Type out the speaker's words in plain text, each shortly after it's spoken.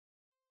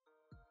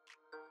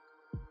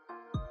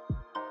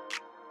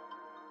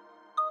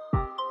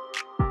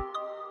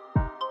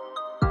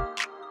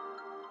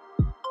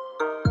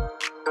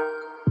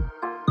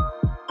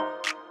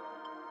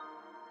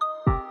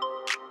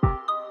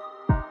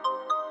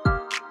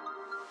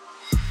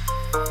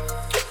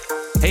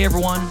Hey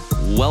everyone,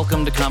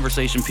 welcome to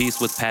Conversation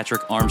Piece with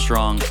Patrick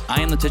Armstrong.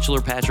 I am the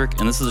titular Patrick,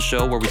 and this is a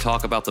show where we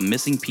talk about the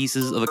missing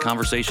pieces of the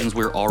conversations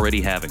we're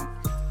already having.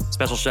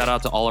 Special shout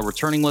out to all our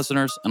returning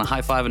listeners, and a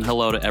high five and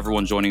hello to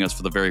everyone joining us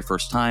for the very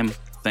first time.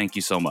 Thank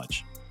you so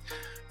much.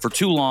 For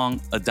too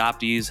long,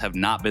 adoptees have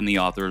not been the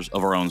authors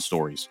of our own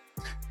stories.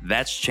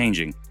 That's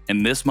changing,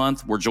 and this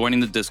month we're joining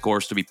the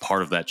discourse to be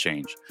part of that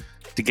change.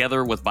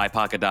 Together with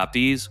BIPOC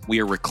adoptees,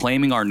 we are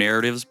reclaiming our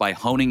narratives by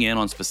honing in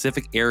on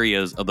specific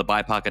areas of the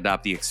BIPOC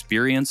adoptee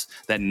experience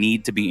that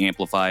need to be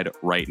amplified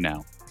right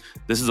now.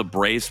 This is a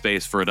brave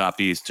space for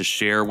adoptees to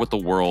share with the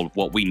world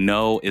what we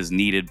know is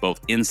needed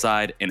both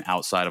inside and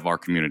outside of our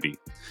community.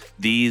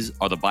 These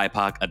are the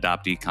BIPOC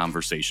adoptee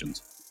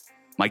conversations.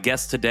 My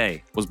guest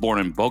today was born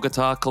in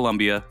Bogota,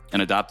 Colombia,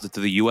 and adopted to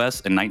the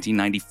U.S. in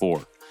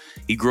 1994.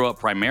 He grew up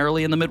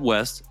primarily in the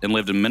Midwest and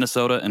lived in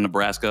Minnesota and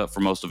Nebraska for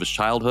most of his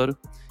childhood.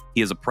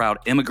 He is a proud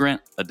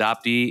immigrant,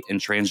 adoptee, and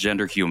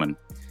transgender human.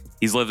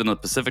 He's lived in the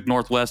Pacific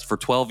Northwest for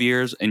 12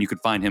 years, and you can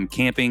find him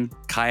camping,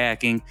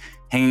 kayaking,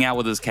 hanging out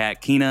with his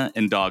cat Kina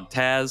and dog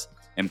Taz,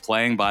 and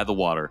playing by the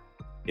water.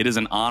 It is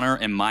an honor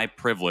and my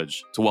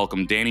privilege to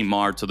welcome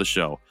Danni to the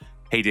show.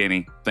 Hey,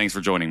 Danni, thanks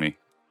for joining me.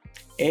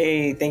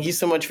 Hey, thank you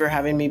so much for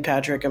having me,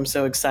 Patrick. I'm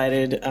so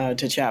excited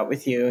to chat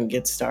with you and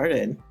get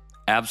started.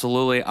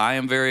 Absolutely. I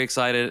am very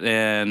excited.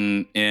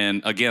 And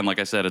again, like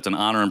I said, it's an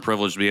honor and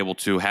privilege to be able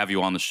to have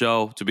you on the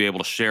show, to be able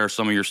to share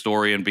some of your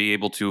story and be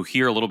able to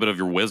hear a little bit of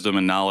your wisdom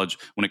and knowledge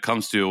when it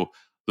comes to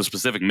the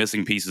specific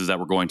missing pieces that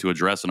we're going to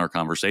address in our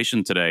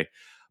conversation today.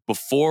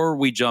 Before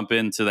we jump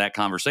into that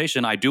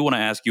conversation, I do want to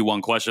ask you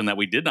one question that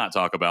we did not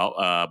talk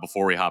about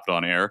before we hopped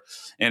on air.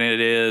 And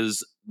it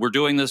is, we're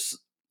doing this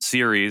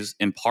series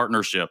in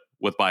partnership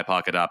with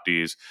BIPOC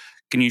adoptees.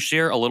 Can you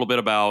share a little bit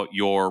about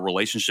your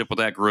relationship with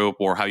that group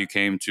or how you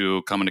came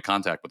to come into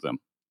contact with them?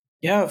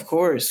 Yeah, of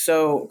course.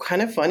 So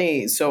kind of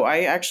funny. So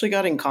I actually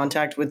got in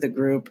contact with the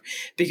group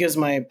because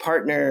my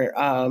partner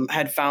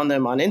had found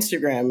them on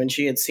Instagram and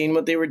she had seen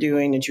what they were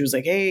doing. And she was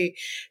like, hey,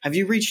 have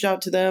you reached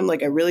out to them?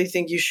 Like, I really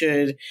think you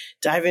should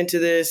dive into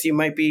this. You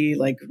might be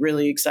like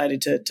really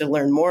excited to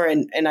learn more.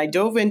 And I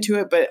dove into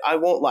it, but I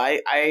won't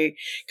lie. I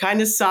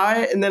kind of saw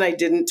it and then I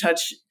didn't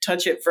touch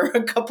it for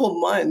a couple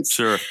months.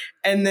 Sure.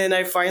 And then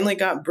I finally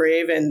got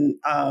brave and,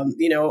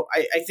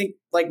 I think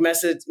like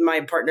my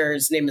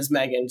partner's name is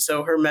Megan.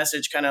 So her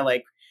message kind of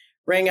like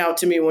rang out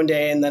to me one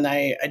day. And then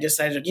I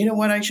decided, you know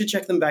what, I should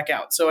check them back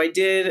out. So I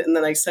did. And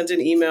then I sent an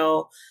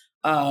email,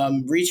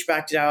 reached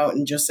back out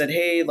and just said,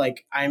 hey,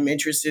 like I'm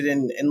interested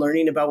in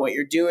learning about what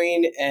you're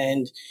doing.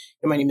 And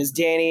my name is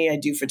Danni. I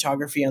do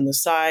photography on the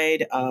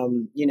side.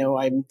 I'm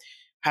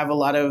have a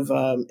lot of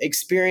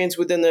experience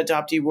within the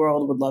adoptee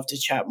world, would love to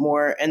chat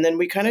more. And then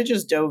we kind of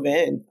just dove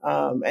in.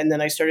 And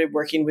then I started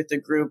working with the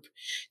group,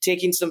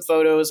 taking some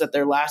photos at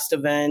their last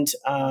event,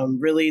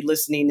 really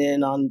listening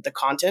in on the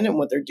content and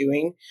what they're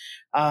doing.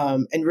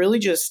 And really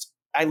just,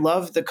 I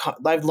love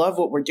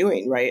what we're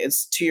doing, right?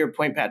 It's to your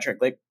point,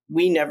 Patrick, like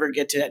we never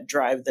get to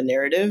drive the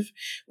narrative.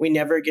 We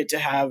never get to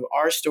have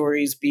our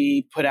stories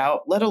be put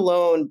out, let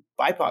alone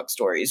BIPOC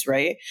stories,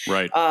 right?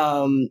 Right.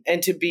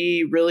 And to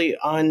be really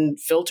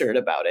unfiltered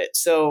about it.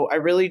 So I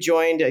really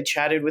joined. I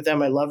chatted with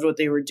them. I loved what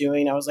they were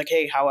doing. I was like,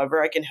 hey,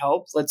 however I can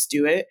help, let's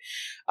do it.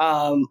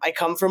 I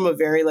come from a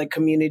very like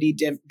community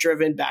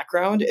driven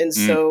background. And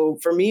so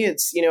for me,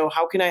 it's,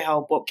 how can I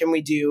help? What can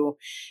we do?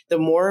 The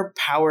more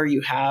power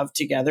you have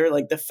together,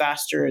 like the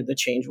faster the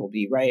change will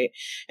be, right?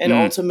 And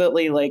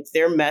ultimately, like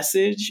their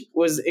message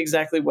was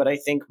exactly what I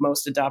think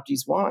most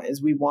adoptees want,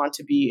 is we want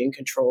to be in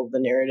control of the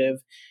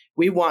narrative.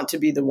 We want to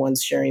be the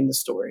ones sharing the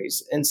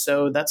stories. And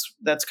so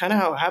that's kind of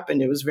how it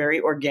happened. It was very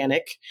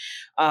organic.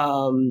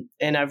 And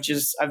I've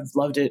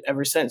loved it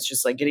ever since,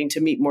 just like getting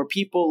to meet more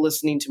people,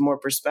 listening to more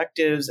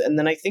perspectives. And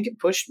then I think it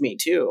pushed me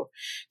too,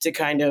 to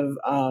kind of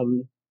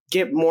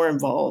get more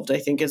involved. I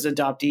think as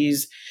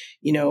adoptees,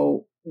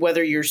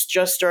 whether you're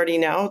just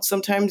starting out,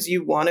 sometimes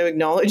you want to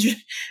acknowledge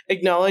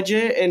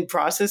it and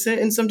process it.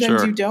 And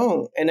sometimes you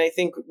don't. And I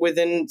think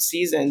within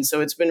seasons,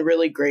 so it's been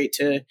really great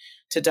to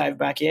dive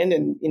back in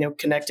and,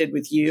 connected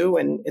with you.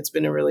 And it's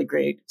been a really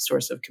great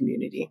source of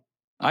community.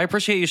 I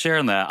appreciate you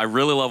sharing that. I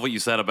really love what you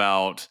said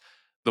about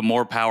the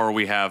more power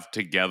we have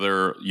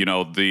together,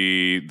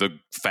 the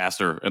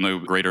faster and the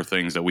greater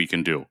things that we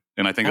can do.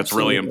 And I think that's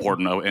really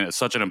important. And it's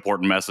such an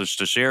important message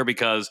to share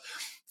because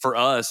for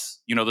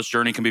us, this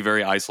journey can be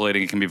very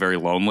isolating. It can be very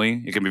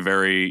lonely. It can be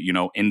very,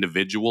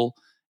 individual.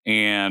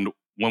 And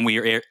when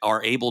we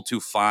are able to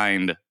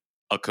find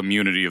a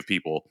community of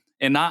people,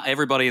 and not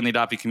everybody in the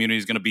adoptee community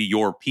is going to be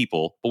your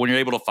people, but when you're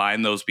able to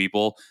find those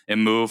people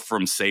and move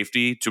from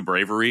safety to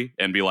bravery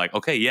and be like,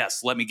 okay,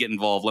 yes, let me get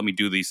involved. Let me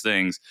do these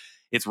things.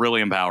 It's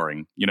really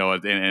empowering,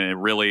 and it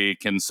really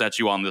can set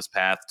you on this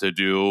path to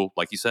do,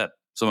 like you said,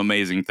 some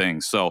amazing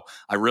things. So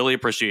I really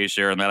appreciate you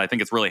sharing that. I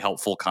think it's really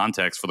helpful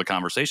context for the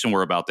conversation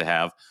we're about to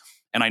have.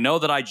 And I know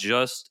that I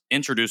just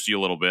introduced you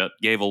a little bit,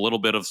 gave a little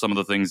bit of some of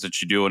the things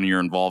that you do and you're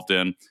involved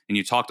in, and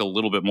you talked a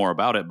little bit more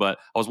about it. But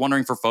I was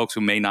wondering for folks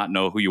who may not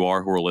know who you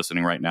are, who are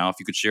listening right now, if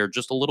you could share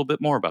just a little bit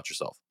more about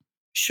yourself.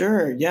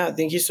 Sure. Yeah.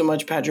 Thank you so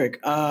much, Patrick.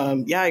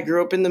 Yeah, I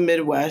grew up in the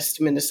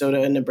Midwest,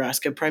 Minnesota and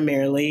Nebraska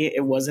primarily.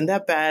 It wasn't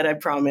that bad, I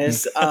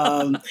promise.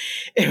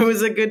 It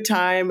was a good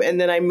time.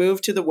 And then I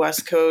moved to the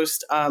West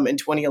Coast in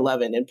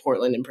 2011 in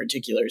Portland in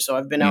particular. So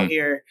I've been out Mm,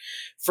 here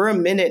for a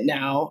minute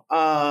now.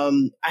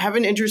 I have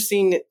an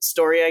interesting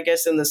story, I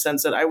guess, in the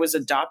sense that I was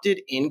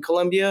adopted in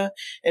Colombia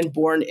and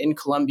born in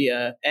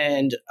Colombia.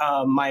 And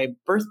my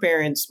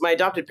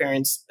adopted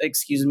parents,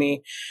 excuse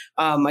me,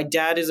 my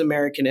dad is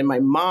American and my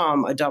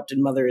mom, adopted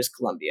mother, is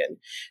Colombian.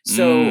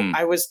 So mm,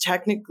 I was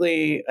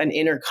technically an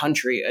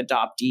inter-country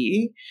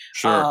adoptee.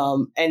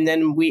 sure. And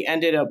then we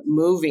ended up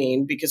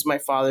moving because my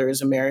father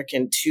is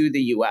American to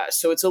the US.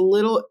 So it's a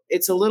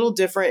little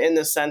different in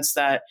the sense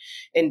that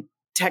in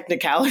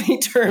technicality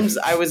terms,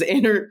 I was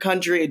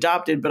inter-country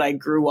adopted, but I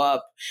grew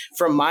up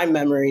from my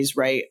memories,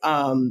 right?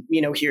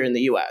 Here in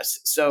the US.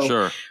 So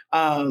Sure.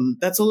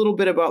 that's a little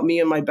bit about me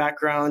and my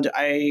background.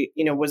 I,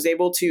 was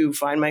able to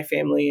find my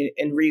family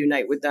and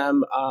reunite with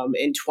them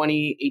in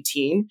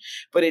 2018,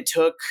 but it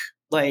took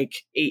like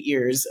 8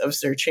 years of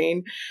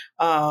searching.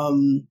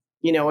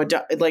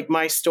 Like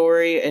my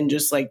story and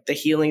just like the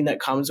healing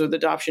that comes with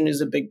adoption is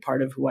a big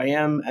part of who I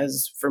am,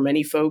 as for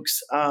many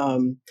folks.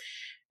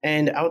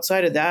 And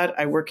outside of that,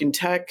 I work in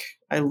tech.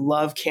 I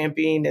love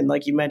camping and,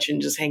 like you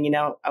mentioned, just hanging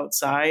out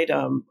outside.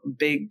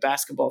 Big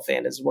basketball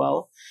fan as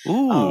well.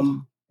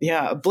 Ooh.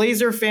 Yeah, a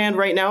Blazer fan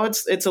right now.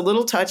 It's a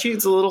little touchy.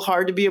 It's a little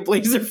hard to be a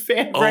Blazer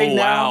fan right Oh,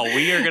 now. wow.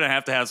 We are going to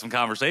have some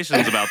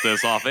conversations about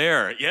this off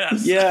air.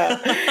 Yes.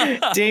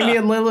 Yeah,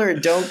 Damian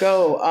Lillard, don't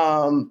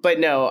go. But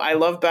no, I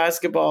love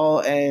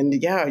basketball, and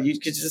yeah, you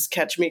could just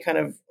catch me kind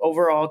of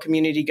overall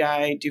community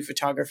guy, do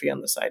photography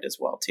on the side as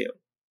well too.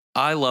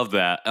 I love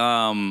that.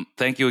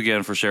 Thank you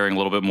again for sharing a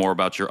little bit more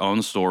about your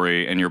own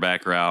story and your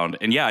background.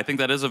 And yeah, I think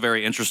that is a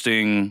very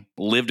interesting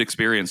lived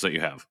experience that you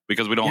have,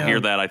 because we don't Yeah,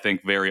 hear that, I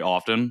think, very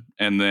often.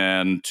 And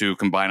then to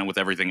combine it with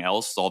everything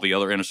else, all the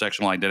other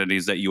intersectional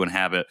identities that you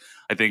inhabit,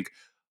 I think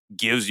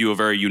gives you a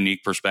very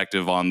unique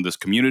perspective on this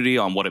community,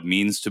 on what it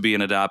means to be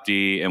an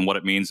adoptee and what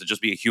it means to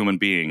just be a human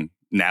being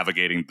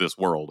navigating this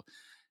world.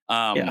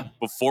 yeah.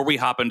 Before we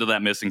hop into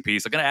that missing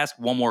piece, I'm going to ask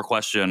one more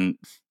question.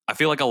 I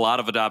feel like a lot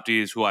of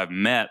adoptees who I've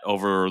met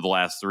over the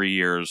last 3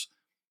 years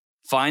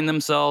find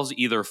themselves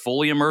either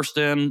fully immersed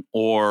in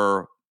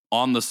or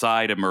on the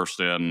side immersed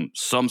in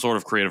some sort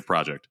of creative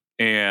project.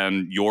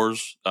 And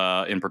yours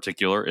in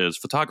particular is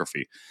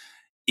photography.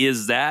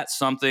 Is that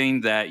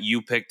something that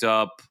you picked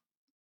up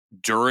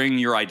during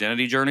your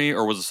identity journey,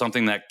 or was it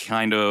something that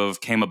kind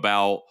of came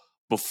about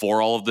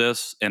before all of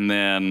this? And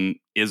then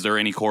is there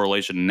any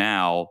correlation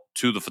now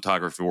to the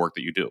photography work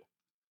that you do?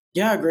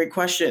 Yeah, great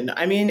question.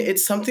 I mean,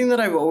 it's something that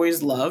I've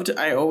always loved.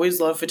 I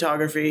always loved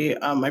photography.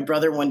 My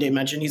brother one day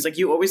mentioned, he's like,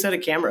 "You always had a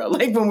camera."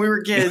 Like when we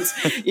were kids,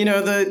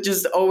 the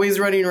just always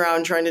running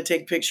around trying to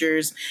take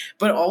pictures.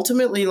 But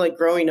ultimately, like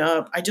growing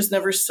up, I just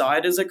never saw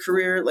it as a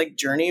career like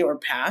journey or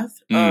path.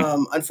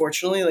 Mm,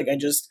 Unfortunately,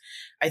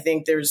 I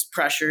think there's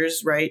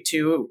pressures, right,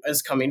 too,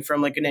 as coming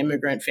from like an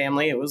immigrant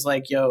family. It was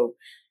like, yo,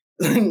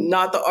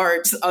 not the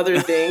arts, other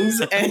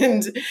things.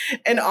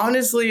 And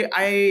honestly,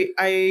 I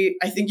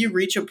think you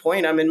reach a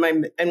point. I'm in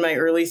my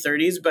early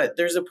 30s, but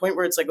there's a point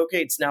where it's like,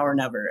 okay, it's now or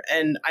never.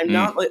 And I'm mm,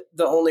 not like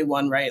the only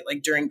one, right?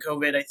 Like during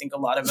COVID, I think a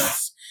lot of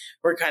us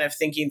were kind of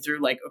thinking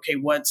through like, okay,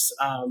 what's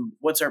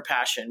our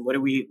passion? What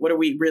are we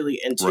really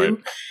right.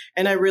 into?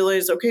 And I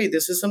realized, okay,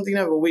 this is something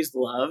I've always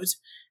loved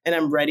and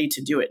I'm ready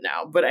to do it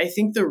now. But I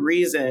think the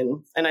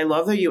reason, and I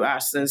love that you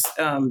asked this,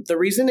 the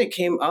reason it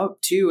came up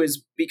too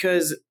is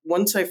because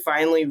once I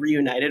finally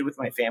reunited with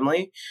my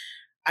family,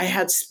 I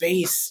had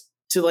space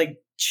to like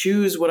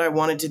choose what I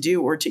wanted to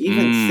do or to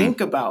even Mm,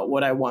 think about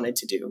what I wanted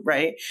to do,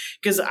 right?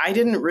 Because I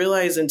didn't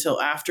realize until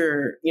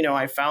after,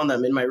 I found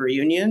them in my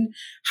reunion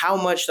how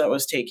much that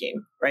was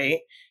taking, right?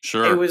 It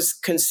sure. was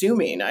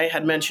consuming. I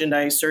had mentioned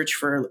I searched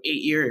for 8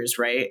 years,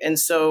 right? And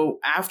so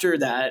after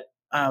that,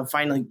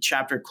 finally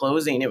chapter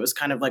closing, it was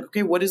kind of like,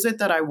 okay, what is it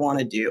that I want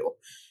to do?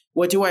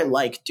 What do I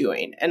like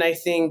doing? And I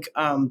think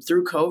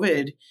through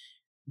COVID,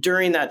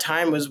 during that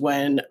time was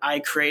when I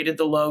created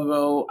the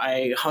logo.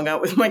 I hung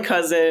out with my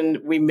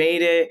cousin. We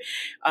made it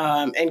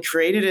and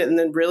created it, and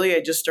then really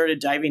I just started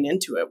diving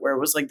into it. Where it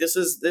was like, this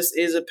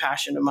is a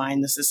passion of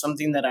mine. This is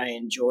something that I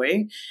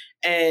enjoy,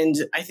 and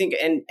I think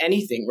in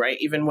anything, right,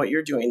 even what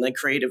you're doing, like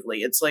creatively,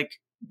 it's like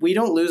we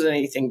don't lose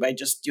anything by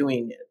just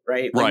doing it,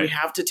 right? Like we Right.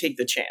 have to take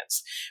the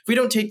chance. If we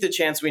don't take the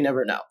chance, we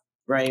never know,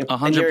 right? A And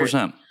hundred you're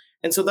percent.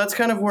 and so that's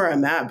kind of where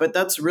I'm at. But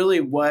that's really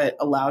what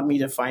allowed me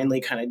to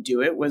finally kind of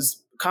do it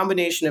was a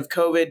combination of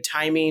COVID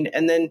timing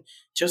and then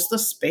just the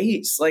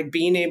space, like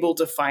being able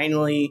to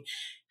finally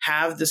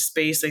have the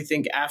space, I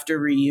think, after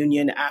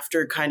reunion,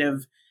 after kind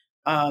of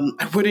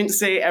I wouldn't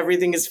say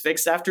everything is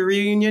fixed after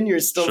reunion.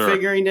 You're still Sure.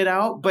 figuring it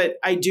out. But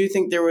I do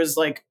think there was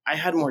like, I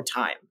had more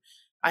time.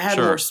 I had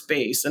more Sure.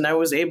 space and I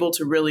was able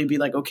to really be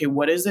like, okay,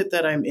 what is it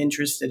that I'm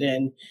interested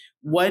in?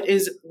 What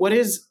is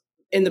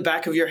in the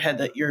back of your head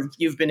that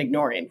you've been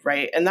ignoring,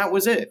 right? And that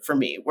was it for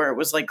me, where it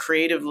was like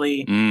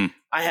creatively, Mm.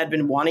 I had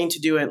been wanting to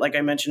do it, like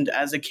I mentioned,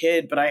 as a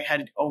kid, but I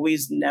had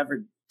always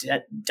never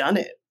done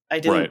it. I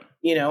didn't,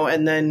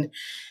 and then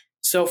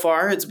so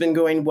far it's been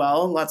going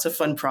well, lots of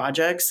fun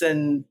projects,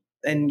 and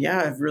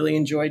yeah, I've really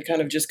enjoyed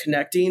kind of just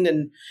connecting.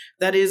 And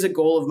that is a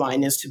goal of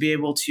mine, is to be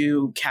able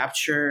to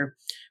capture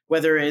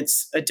whether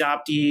it's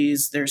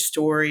adoptees, their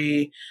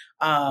story,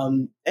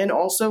 and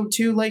also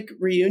to like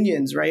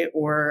reunions, right?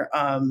 Or,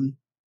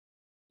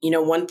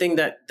 one thing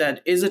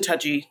that is a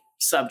touchy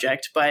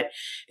subject, but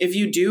if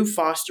you do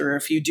foster,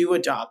 if you do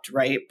adopt,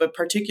 right? But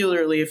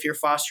particularly if you're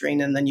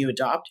fostering and then you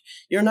adopt,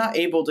 you're not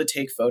able to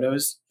take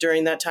photos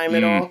during that time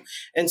at all.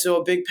 And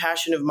so a big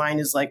passion of mine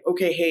is like,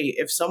 okay, hey,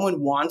 if someone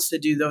wants to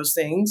do those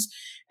things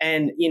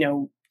and,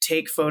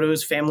 take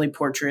photos, family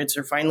portraits,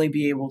 or finally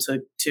be able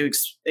to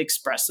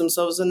express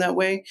themselves in that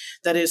way,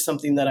 that is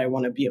something that I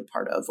want to be a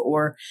part of.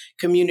 Or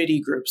community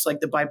groups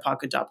like the BIPOC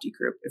adoptee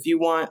group. If you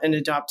want an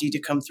adoptee to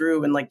come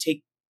through and like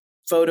take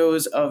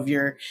photos of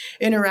your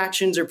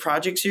interactions or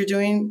projects you're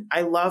doing,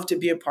 I love to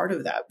be a part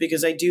of that,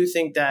 because I do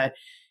think that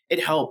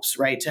it helps,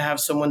 right, to have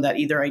someone that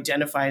either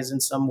identifies in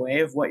some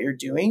way of what you're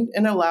doing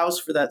and allows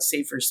for that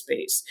safer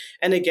space.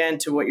 And again,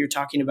 to what you're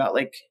talking about,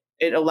 like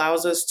it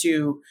allows us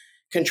to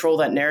control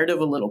that narrative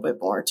a little bit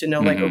more, to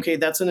know like, okay,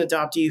 that's an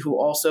adoptee who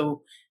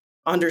also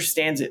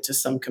understands it to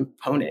some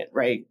component,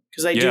 right?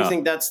 Because I do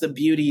think that's the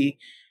beauty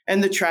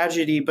and the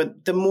tragedy,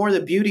 but the more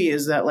the beauty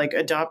is that like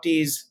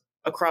adoptees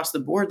across the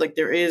board, like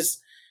there is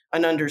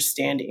an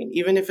understanding,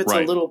 even if it's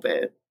a little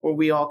bit, where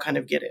we all kind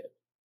of get it.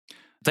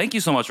 Thank you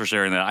so much for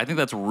sharing that. I think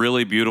that's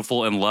really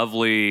beautiful and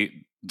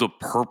lovely. The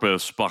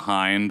purpose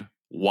behind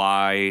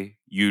why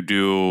you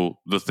do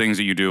the things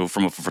that you do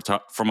from a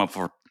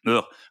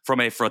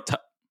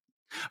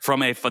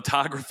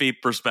photography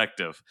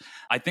perspective.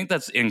 I think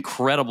that's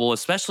incredible,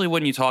 especially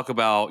when you talk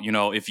about,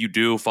 if you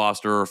do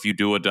foster or if you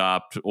do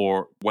adopt,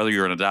 or whether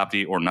you're an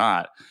adoptee or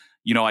not.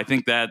 I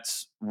think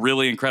that's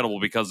really incredible,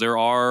 because there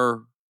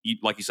are,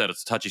 like you said,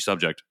 it's a touchy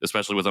subject,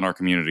 especially within our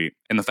community.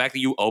 And the fact that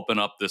you open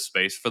up this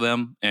space for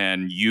them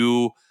and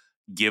you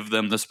give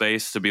them the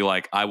space to be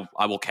like,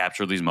 I will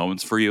capture these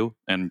moments for you,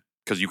 and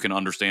because you can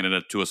understand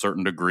it to a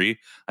certain degree,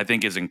 I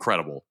think is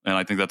incredible. And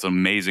I think that's an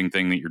amazing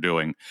thing that you're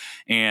doing.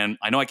 And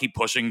I know I keep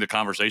pushing the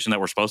conversation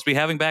that we're supposed to be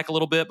having back a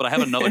little bit, but I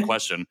have another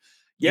question.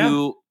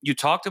 You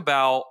talked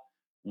about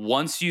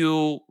once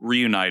you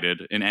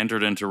reunited and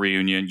entered into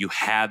reunion, you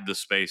had the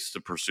space to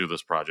pursue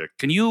this project.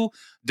 Can you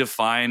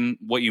define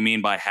what you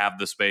mean by have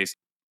the space?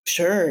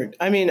 Sure.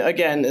 I mean,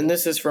 again, and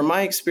this is from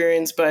my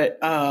experience, but,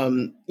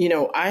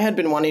 I had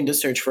been wanting to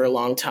search for a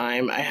long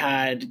time. I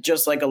had,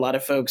 just like a lot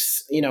of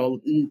folks,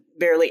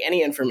 barely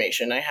any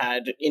information. I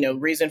had,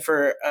 reason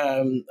for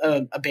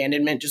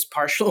abandonment, just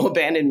partial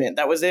abandonment.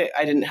 That was it.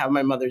 I didn't have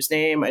my mother's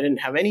name. I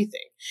didn't have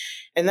anything.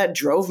 And that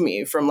drove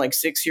me from like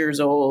 6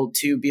 years old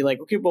to be like,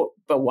 okay,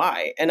 but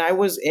why? And I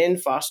was in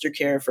foster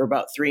care for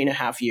about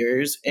 3.5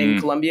 years in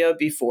Colombia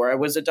before I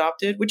was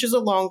adopted, which is a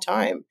long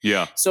time.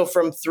 Yeah. So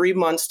from 3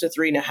 months to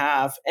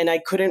 3.5, and I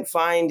couldn't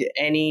find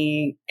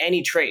any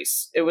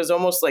trace. It was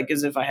almost like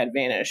as if I had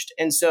vanished.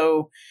 And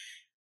so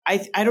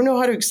I don't know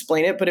how to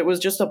explain it, but it was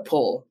just a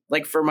pull,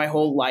 like for my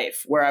whole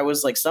life, where I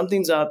was like,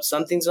 something's up,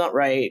 something's not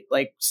right,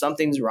 like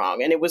something's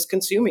wrong. And it was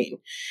consuming.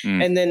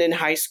 And then in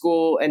high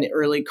school and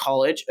early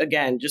college,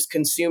 again, just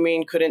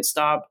consuming, couldn't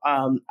stop.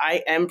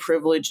 I am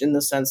privileged in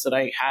the sense that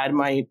I had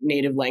my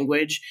native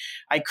language.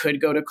 I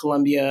could go to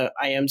Colombia.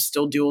 I am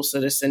still dual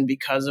citizen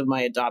because of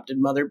my adopted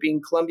mother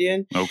being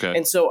Colombian. Okay.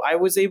 And so I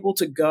was able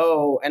to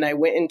go, and I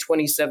went in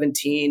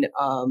 2017.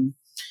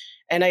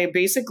 And I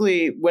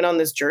basically went on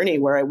this journey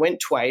where I went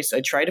twice. I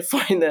tried to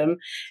find them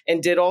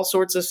and did all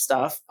sorts of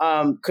stuff.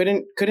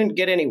 Couldn't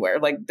get anywhere.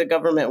 Like the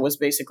government was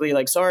basically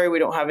like, sorry, we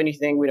don't have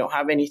anything. We don't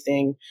have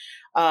anything.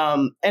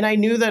 And I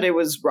knew that it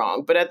was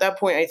wrong. But at that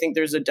point, I think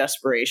there's a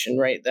desperation,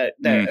 right,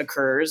 that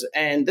occurs.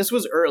 And this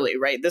was early,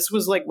 right? This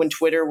was like when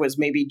Twitter was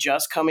maybe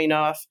just coming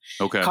off.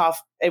 Okay.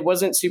 It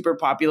wasn't super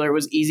popular. It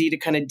was easy to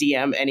kind of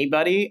DM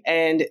anybody.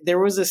 And there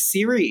was a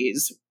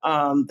series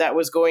that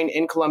was going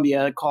in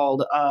Colombia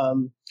called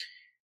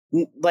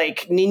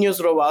like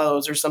Niños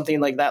Robados or something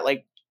like that,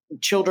 like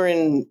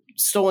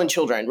stolen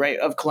children, right,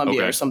 of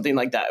Colombia or something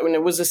like that. And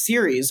it was a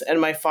series,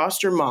 and my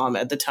foster mom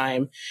at the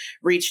time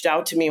reached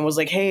out to me and was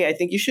like, hey, I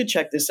think you should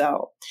check this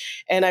out.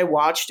 And I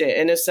watched it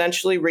and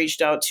essentially reached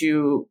out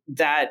to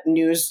that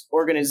news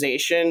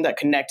organization that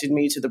connected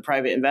me to the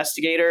private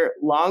investigator.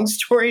 Long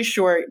story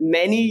short,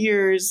 many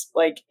years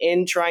like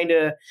in trying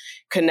to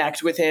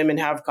connect with him and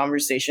have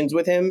conversations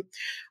with him,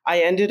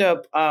 I ended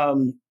up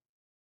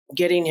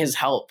getting his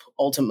help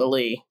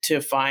ultimately to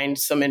find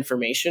some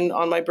information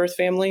on my birth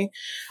family.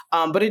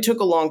 But it took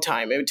a long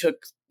time. It took,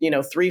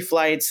 3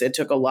 flights. It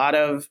took a lot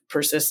of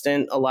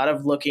persistent, a lot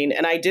of looking.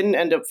 And I didn't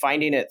end up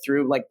finding it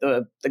through like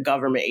the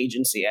government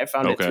agency. I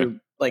found it through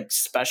like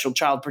special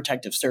child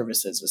protective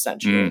services,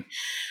 essentially.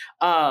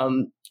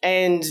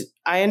 And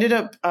I ended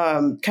up,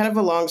 kind of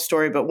a long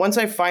story, but once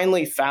I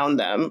finally found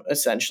them,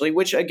 essentially,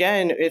 which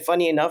again,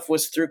 funny enough,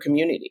 was through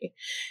community.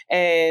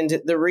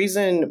 And the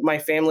reason my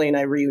family and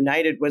I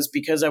reunited was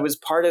because I was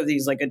part of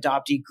these like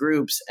adoptee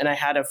groups. And I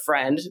had a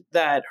friend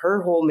that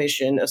her whole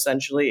mission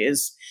essentially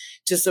is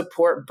to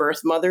support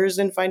birth mothers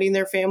in finding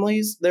their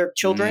families, their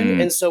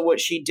children. And so what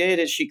she did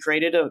is she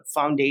created a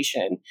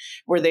foundation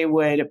where they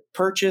would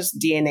purchase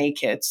DNA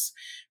kits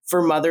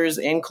for mothers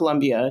in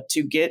Colombia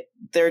to get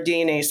their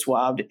DNA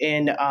swabbed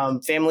in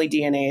family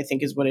DNA, I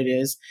think is what it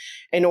is,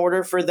 in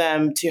order for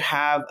them to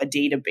have a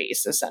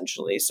database,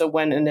 essentially. So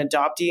when an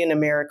adoptee in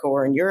America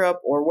or in Europe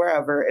or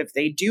wherever, if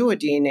they do a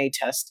DNA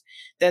test,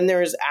 then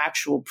there is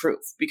actual proof.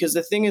 Because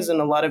the thing is, in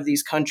a lot of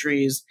these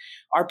countries,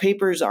 our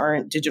papers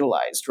aren't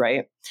digitalized,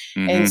 right?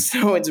 And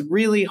so it's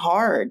really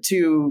hard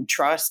to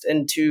trust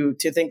and to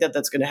think that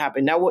that's going to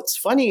happen. Now, what's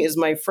funny is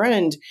my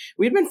friend,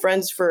 we'd been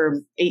friends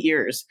for 8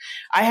 years.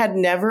 I had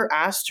never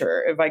asked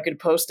her if I could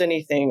post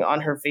anything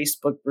on her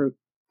Facebook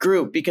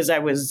group because I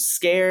was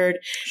scared,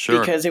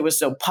 because it was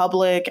so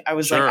public. I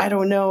was like, I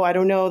don't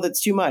know.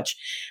 That's too much.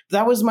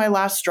 That was my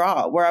last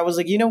straw where I was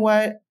like, you know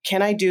what?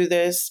 Can I do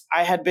this?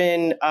 I had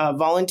been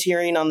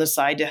volunteering on the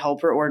side to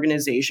help her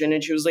organization.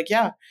 And she was like,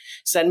 yeah,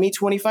 send me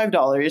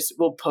 $25.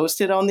 We'll post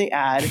it on the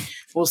ad.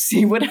 We'll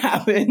see what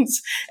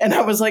happens. And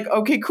I was like,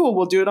 okay, cool.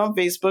 We'll do it on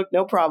Facebook.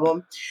 No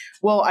problem.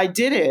 Well, I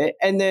did it.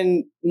 And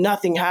then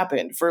nothing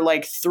happened for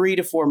like 3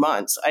 to 4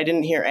 months. I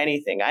didn't hear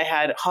anything. I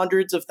had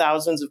hundreds of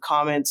thousands of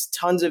comments,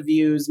 tons of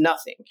views,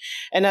 nothing.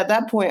 And at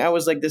that point, I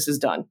was like, this is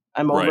done.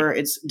 I'm over.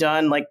 It's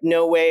done. Like,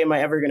 no way am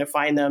I ever going to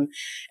find them.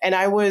 And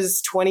I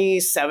was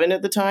 27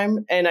 at the time.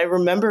 And I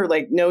remember,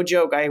 like, no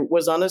joke, I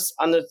was on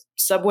the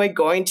subway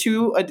going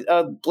to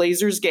a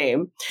Blazers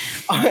game.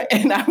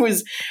 And I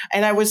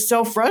was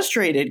so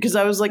frustrated because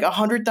I was like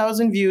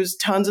 100,000 views,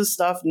 tons of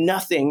stuff,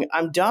 nothing.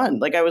 I'm done.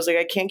 Like, I was like,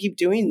 I can't keep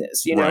doing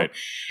this, you know?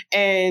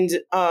 And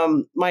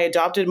my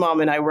adopted mom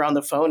and I were on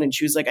the phone and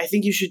she was like, I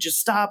think you should just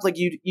stop. Like,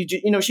 you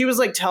know, she was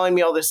like telling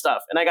me all this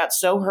stuff. And I got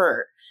so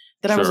hurt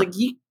that I was like,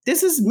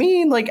 this is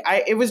mean. Like,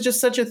 it was just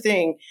such a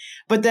thing.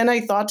 But then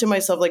I thought to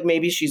myself, like,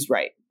 maybe she's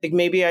right. Like,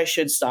 maybe I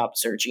should stop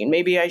searching.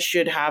 Maybe I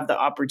should have the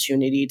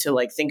opportunity to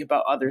like think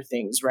about other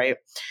things. Right.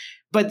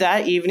 But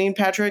that evening,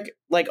 Patrick,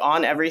 like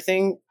on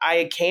everything,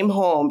 I came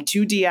home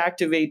to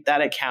deactivate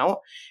that account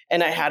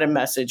and I had a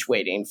message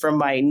waiting from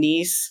my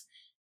niece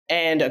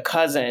and a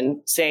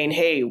cousin saying,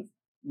 hey,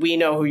 we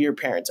know who your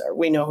parents are.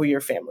 We know who your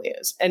family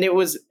is. And it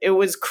was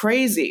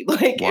crazy.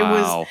 Like,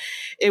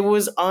 it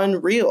was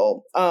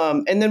unreal.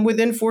 And then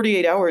within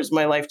 48 hours,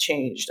 my life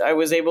changed. I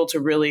was able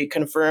to really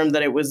confirm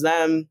that it was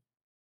them.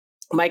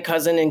 My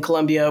cousin in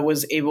Colombia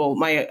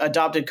my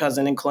adopted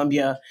cousin in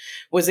Colombia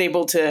was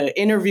able to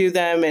interview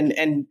them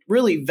and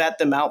really vet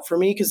them out for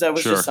me because that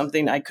was just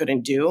something I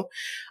couldn't do.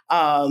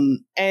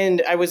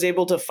 And I was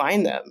able to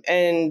find them.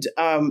 And,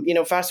 you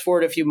know, fast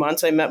forward a few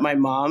months, I met my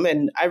mom.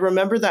 And I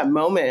remember that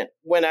moment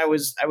when I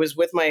was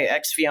with my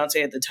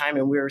ex-fiance at the time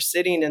and we were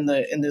sitting in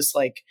this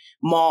like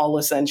mall,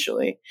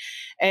 essentially.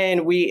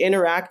 And we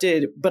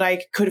interacted, but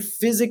I could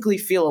physically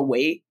feel a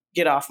weight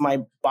get off my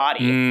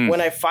body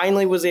when I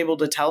finally was able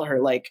to tell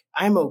her, like,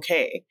 I'm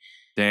okay.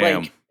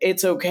 Damn. Like,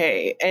 it's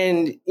okay.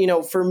 And, you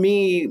know, for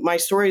me, my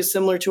story is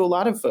similar to a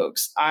lot of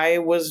folks. I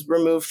was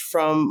removed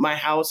from my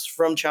house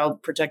from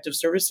Child Protective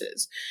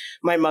Services.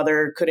 My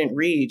mother couldn't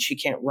read. She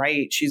can't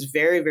write. She's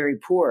very, very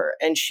poor.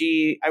 And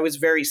I was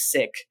very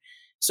sick.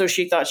 So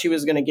she thought she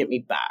was going to get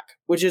me back,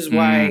 which is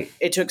why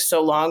it took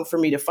so long for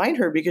me to find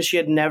her, because she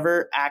had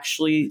never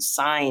actually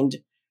signed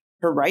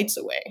her rights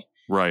away.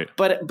 Right.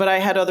 But I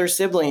had other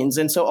siblings.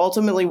 And so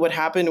ultimately what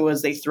happened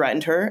was they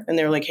threatened her and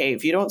they're like, hey,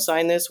 if you don't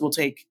sign this, we'll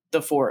take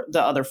the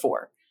other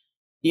 4,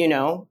 you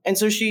know? And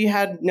so she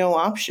had no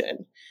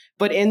option.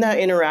 But in that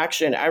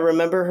interaction, I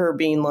remember her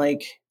being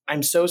like,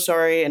 I'm so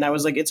sorry. And I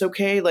was like, it's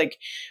okay. Like,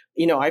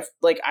 you know, I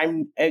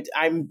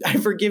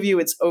forgive you.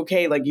 It's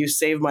okay. Like, you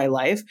saved my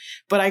life.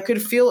 But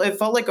it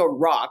felt like a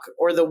rock,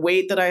 or the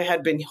weight that I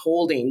had been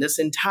holding this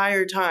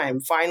entire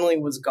time finally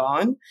was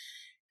gone.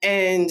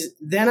 And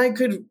then I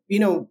could, you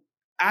know,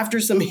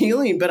 after some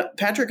healing, but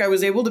Patrick, I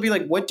was able to be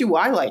like, what do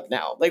I like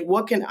now? Like,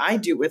 what can I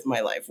do with my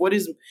life?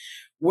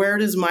 Where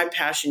does my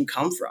passion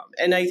come from?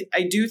 And I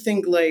do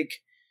think, like,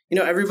 you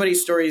know,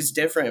 everybody's story is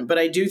different, but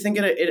I do think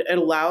it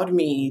allowed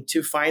me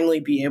to finally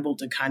be able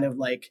to kind of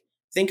like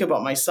think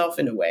about myself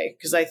in a way.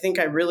 Cause I think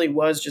I really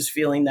was just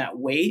feeling that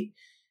weight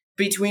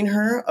between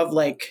her of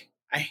like,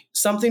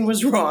 something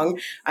was wrong.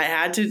 I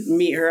had to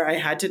meet her. I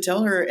had to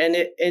tell her, and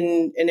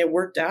it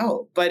worked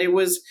out. But it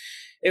was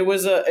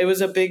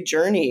a big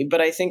journey.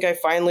 But I think I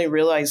finally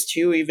realized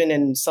too, even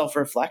in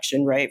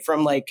self-reflection, right?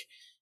 From like,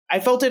 I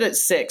felt it at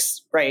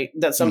 6, right?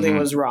 That something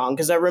was wrong.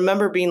 Cause I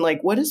remember being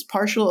like, what does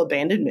partial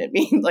abandonment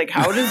mean? Like,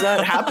 how does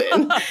that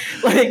happen?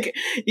 Like,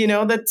 you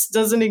know, that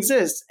doesn't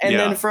exist. And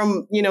then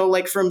from, you know,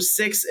 like from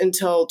 6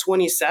 until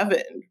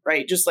 27,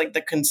 right? Just like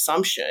the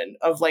consumption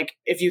of, like,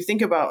 if you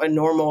think about a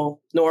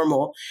normal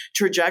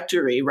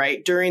trajectory,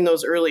 right? During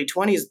those early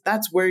 20s,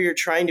 that's where you're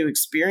trying to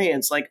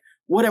experience like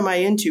what am I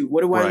into?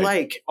 What do I Right.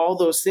 like? All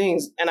those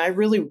things. And I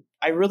really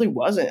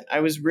wasn't. I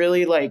was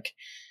really like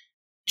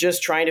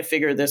just trying to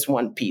figure this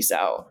one piece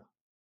out.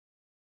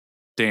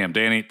 Damn,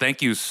 Danny,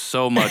 thank you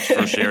so much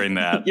for sharing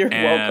that. You're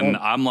And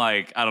welcome. I'm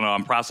like, I don't know,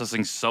 I'm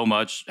processing so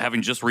much,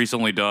 having just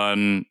recently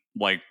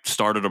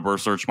started a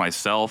birth search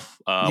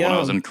myself when I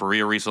was Yeah. in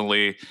Korea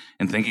recently,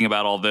 and thinking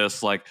about all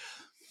this, like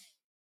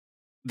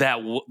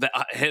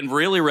and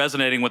really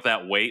resonating with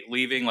that weight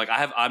leaving. Like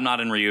I'm not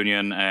in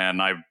reunion,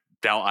 and I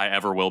doubt I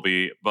ever will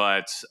be.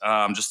 But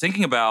just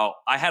thinking about,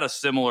 I had a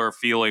similar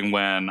feeling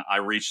when I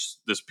reached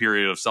this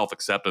period of self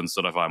acceptance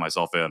that I find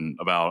myself in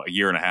about a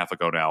year and a half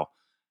ago now.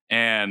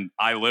 And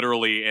I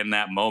literally, in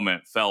that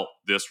moment, felt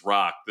this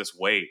this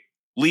weight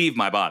leave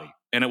my body.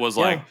 And it was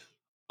like, Yeah.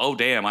 oh,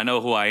 damn, I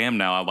know who I am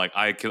now. I'm like,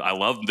 I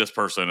love this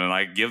person, and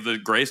I give the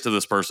grace to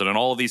this person, and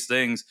all of these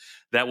things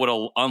that would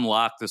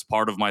unlock this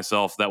part of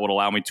myself that would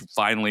allow me to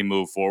finally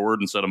move forward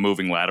instead of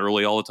moving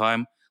laterally all the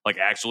time. Like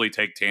actually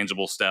take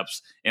tangible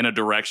steps in a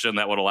direction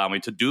that would allow me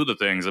to do the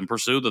things and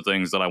pursue the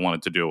things that I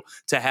wanted to do,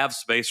 to have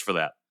space for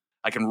that.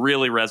 I can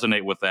really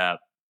resonate with that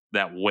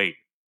weight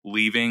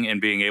leaving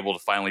and being able to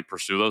finally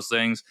pursue those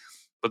things.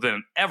 But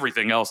then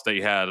everything else that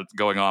you had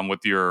going on with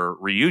your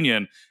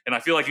reunion, and I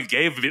feel like you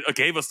gave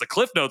us the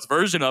Cliff Notes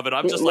version of it.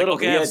 I'm just like,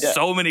 okay, I have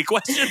so many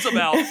questions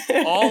about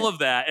all of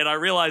that, and I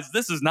realize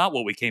this is not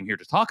what we came here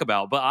to talk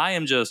about. But I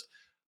am just,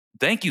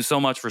 thank you so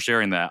much for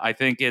sharing that. I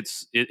think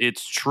it's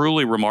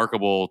truly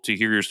remarkable to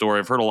hear your story.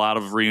 I've heard a lot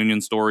of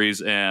reunion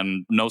stories,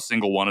 and no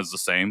single one is the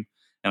same.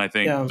 And I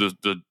think Yeah.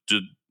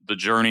 the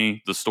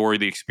journey, the story,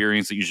 the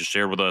experience that you just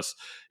shared with us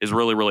is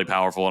really, really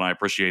powerful, and I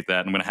appreciate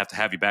that. I'm going to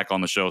have you back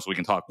on the show so we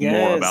can talk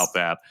more about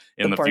that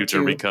in the future.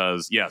 2.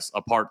 Because yes,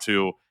 a part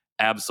 2,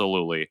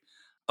 absolutely.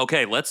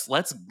 Okay, let's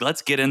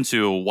get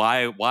into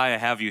why I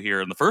have you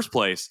here in the first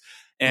place.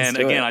 And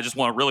again, I just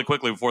want to really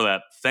quickly before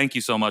that, thank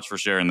you so much for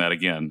sharing that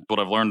again. What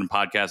I've learned in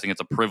podcasting,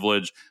 it's a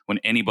privilege when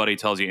anybody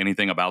tells you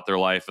anything about their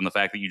life. And the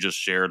fact that you just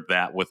shared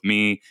that with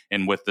me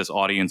and with this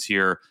audience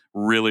here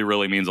really,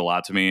 really means a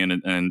lot to me.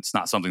 And it's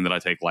not something that I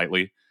take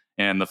lightly.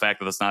 And the fact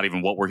that that's not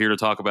even what we're here to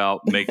talk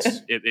about makes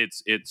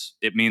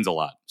it means a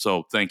lot.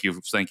 So thank you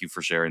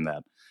for sharing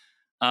that.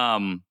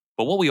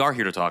 But what we are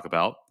here to talk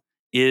about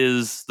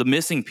is the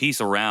missing piece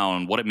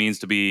around what it means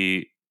to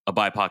be a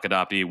BIPOC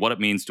adoptee, what it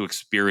means to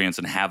experience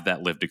and have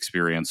that lived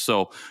experience.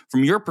 So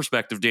from your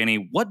perspective,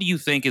 Danny, what do you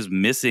think is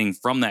missing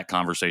from that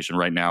conversation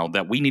right now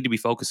that we need to be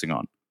focusing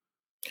on?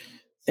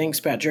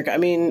 Thanks, Patrick. I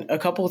mean, a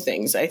couple of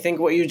things. I think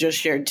what you just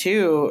shared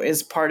too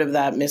is part of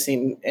that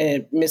missing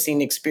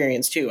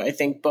experience too. I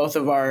think both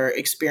of our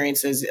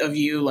experiences of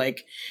you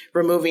like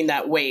removing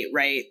that weight,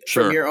 right,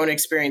 Sure. from your own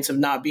experience of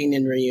not being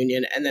in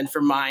reunion, and then for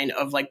mine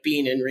of like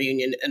being in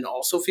reunion and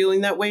also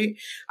feeling that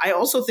weight. I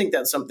also think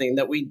that's something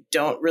that we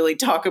don't really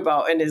talk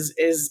about and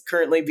is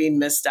currently being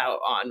missed out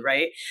on,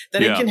 right?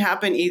 That it can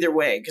happen either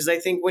way. Because I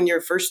think when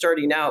you're first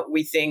starting out,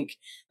 we think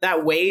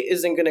that weight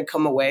isn't going to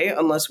come away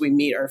unless we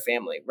meet our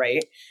family,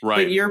 right?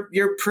 Right. But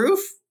you're proof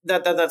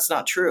that that's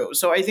not true.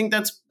 So I think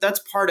that's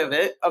part of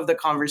it, of the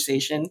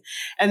conversation.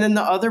 And then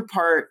the other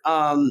part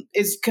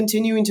is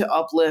continuing to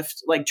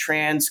uplift like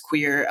trans,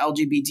 queer,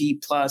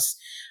 LGBT plus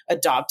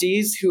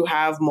adoptees who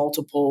have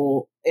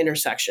multiple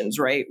intersections,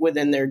 right,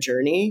 within their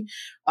journey,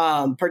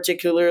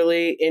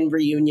 particularly in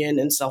reunion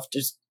and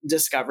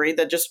self-discovery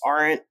that just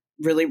aren't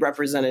really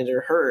represented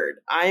or heard.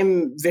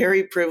 I'm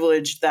very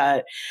privileged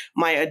that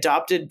my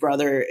adopted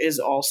brother is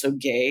also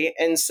gay.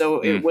 And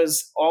so it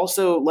was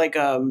also like,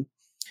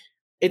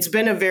 it's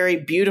been a very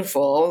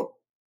beautiful,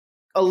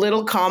 a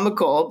little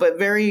comical, but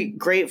very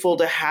grateful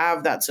to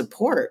have that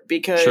support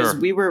because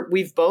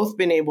we've both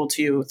been able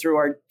to, through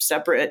our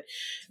separate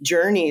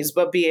journeys,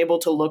 but be able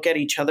to look at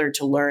each other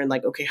to learn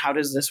like, okay, how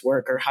does this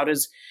work? Or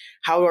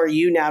how are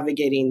you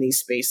navigating these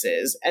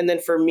spaces? And then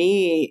for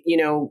me, you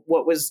know,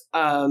 what was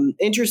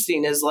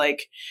interesting is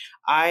like,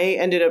 I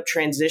ended up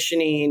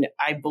transitioning,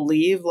 I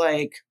believe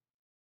like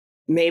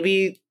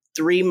maybe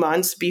 3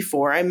 months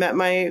before I met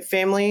my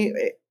family,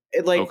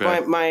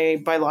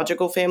 my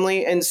biological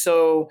family. And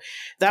so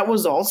that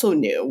was also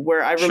new,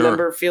 where I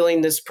remember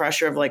feeling this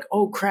pressure of like,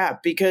 oh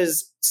crap,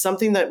 because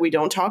something that we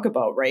don't talk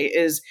about, right,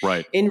 is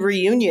in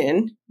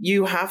reunion,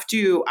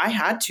 I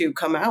had to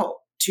come out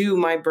to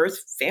my birth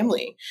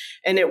family.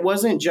 And it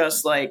wasn't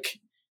just like,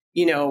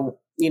 you know,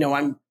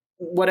 I'm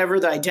whatever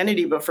the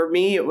identity, but for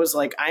me, it was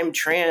like, I'm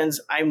trans.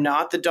 I'm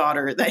not the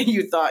daughter that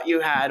you thought you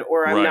had,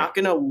 or I'm not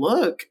going to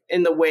look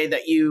in the way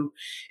that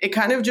it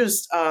kind of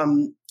just,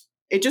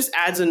 it just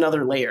adds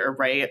another layer,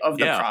 right, of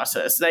the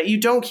process that you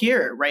don't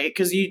hear, right?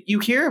 Because you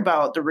hear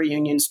about the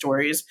reunion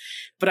stories,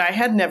 but I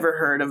had never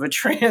heard of a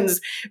trans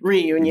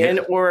reunion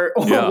or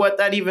what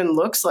that even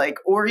looks like,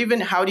 or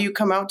even how do you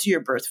come out to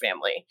your birth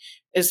family,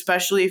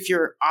 especially if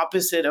you're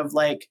opposite of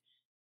like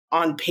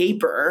on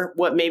paper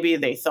what maybe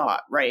they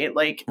thought, right?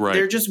 Like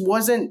there just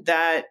wasn't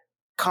that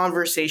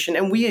conversation,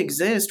 and we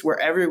exist, we're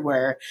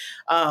everywhere,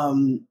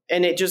 and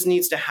it just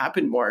needs to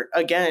happen more.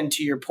 Again,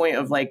 to your point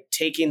of like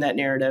taking that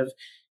narrative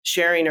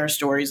sharing our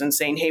stories and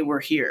saying, hey,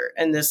 we're here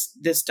and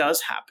this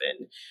does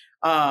happen.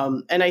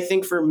 And I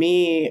think for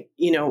me,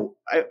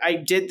 I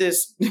did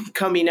this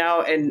coming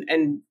out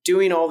and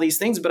doing all these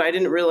things, but I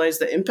didn't realize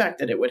the impact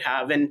that it would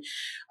have. And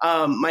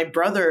my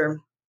brother,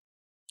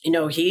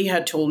 he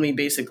had told me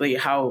basically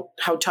how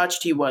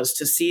touched he was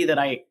to see that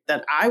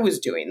I was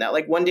doing that.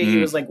 Like one day he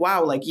was like,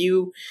 wow,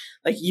 you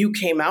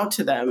came out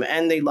to them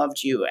and they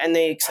loved you and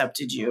they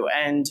accepted you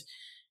and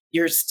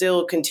you're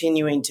still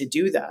continuing to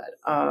do that.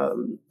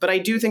 But I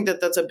do think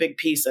that that's a big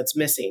piece that's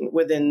missing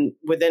within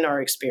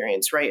our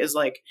experience, right? Is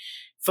like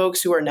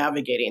folks who are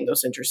navigating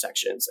those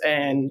intersections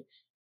and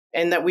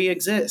that we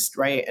exist,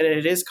 right? And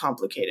it is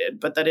complicated,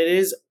 but that it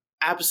is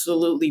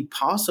absolutely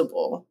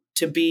possible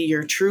to be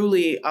your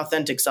truly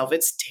authentic self.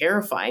 It's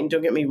terrifying.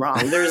 Don't get me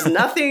wrong. There's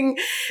nothing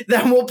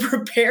that will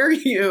prepare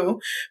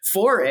you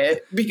for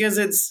it because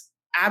it's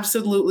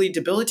absolutely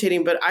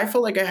debilitating, but I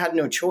felt like I had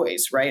no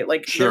choice, right?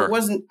 Like Sure. there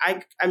wasn't,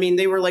 I mean,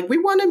 they were like, we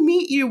want to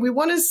meet you. We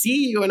want to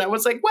see you. And I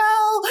was like,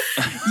 well,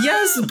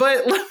 yes,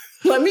 but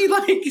let me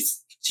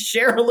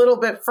share a little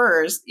bit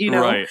first,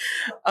 Right.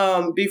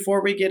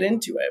 Before we get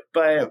into it.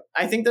 But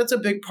I think that's a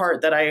big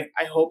part that I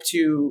hope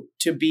to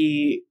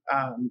be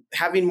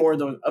having more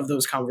of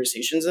those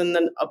conversations and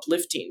then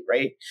uplifting,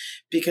 right?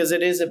 Because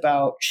it is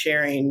about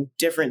sharing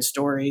different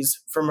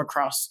stories from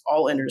across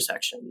all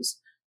intersections.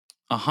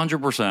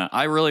 100%.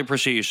 I really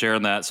appreciate you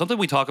sharing that. Something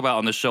we talk about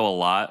on this show a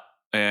lot,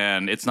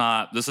 and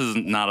this is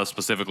not a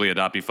specifically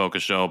adoptee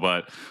focused show,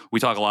 but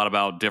we talk a lot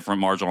about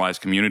different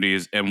marginalized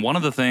communities. And one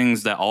of the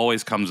things that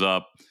always comes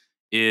up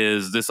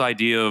is this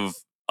idea of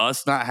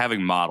us not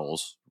having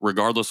models,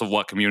 regardless of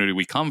what community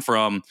we come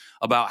from,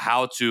 about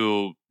how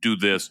to do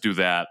this, do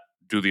that,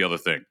 do the other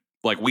thing.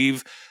 Like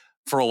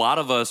for a lot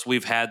of us,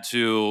 we've had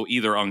to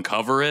either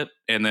uncover it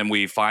and then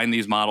we find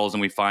these models and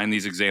we find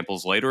these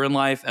examples later in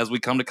life as we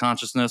come to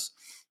consciousness,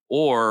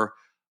 or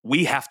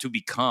we have to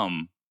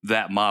become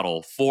that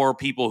model for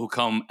people who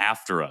come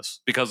after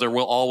us, because there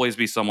will always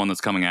be someone that's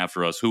coming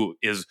after us who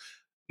is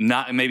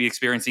not maybe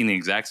experiencing the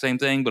exact same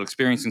thing, but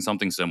experiencing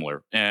something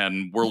similar.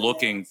 And we're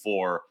looking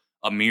for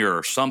a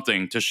mirror,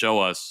 something to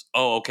show us,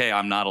 oh, okay,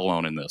 I'm not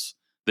alone in this.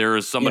 There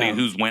is somebody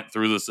who's went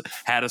through this,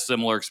 had a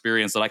similar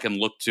experience that I can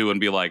look to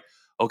and be like,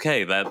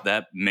 okay,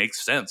 that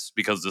makes sense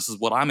because this is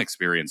what I'm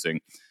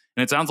experiencing.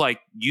 And it sounds like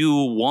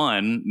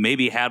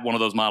maybe had one of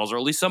those models, or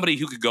at least somebody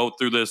who could go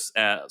through this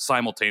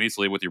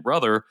simultaneously with your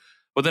brother.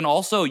 But then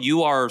also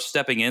you are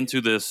stepping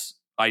into this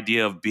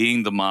idea of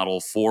being the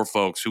model for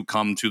folks who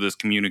come to this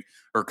community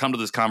or come to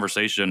this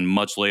conversation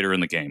much later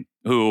in the game,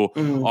 who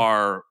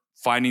are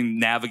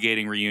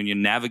navigating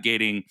reunion,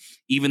 navigating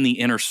even the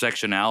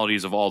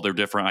intersectionalities of all their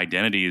different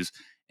identities,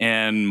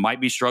 and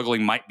might be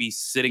struggling, might be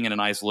sitting in an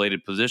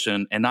isolated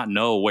position and not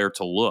know where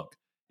to look.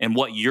 And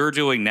what you're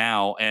doing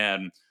now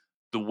and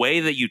the way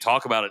that you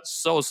talk about it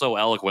so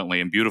eloquently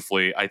and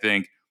beautifully, I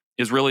think,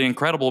 is really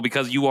incredible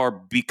because you are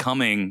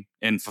becoming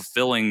and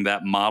fulfilling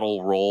that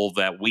model role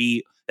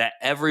that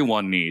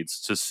everyone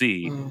needs to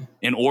see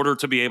in order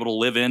to be able to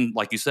live in,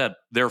 like you said,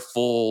 their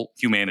full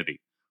humanity.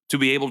 To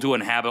be able to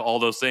inhabit all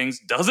those things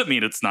doesn't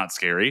mean it's not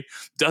scary.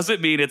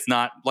 Doesn't mean it's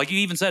not, like you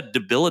even said,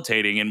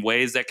 debilitating in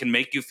ways that can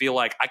make you feel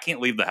like I can't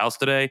leave the house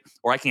today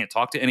or I can't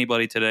talk to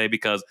anybody today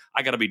because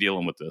I got to be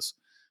dealing with this.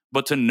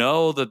 But to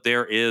know that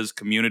there is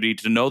community,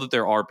 to know that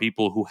there are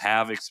people who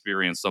have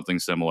experienced something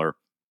similar,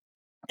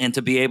 and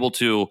to be able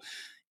to,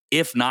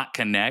 if not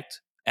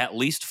connect, at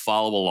least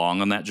follow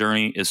along on that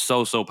journey is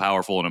so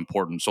powerful and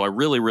important. So I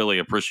really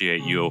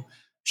appreciate you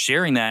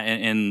sharing that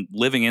and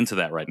living into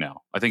that right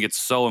now. I think it's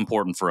so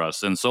important for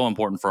us and so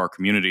important for our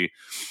community.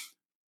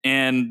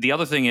 And the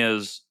other thing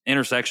is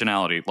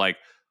intersectionality. Like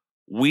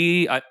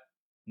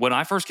when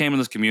I first came in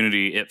this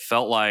community, it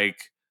felt like,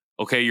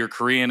 okay, you're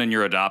Korean and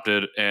you're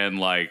adopted and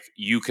like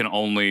you can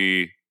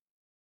only,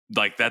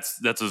 like that's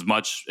as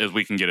much as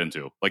we can get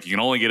into. Like you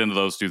can only get into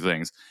those two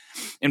things.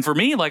 And for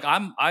me, like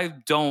I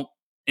don't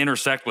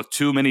intersect with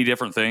too many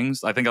different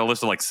things. I think I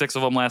listed like 6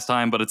 of them last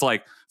time, but it's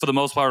like for the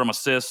most part, I'm a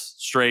cis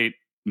straight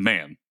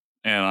man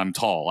and I'm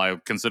tall. I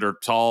consider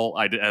tall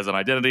as an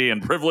identity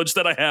and privilege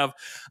that I have.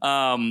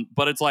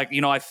 But it's like,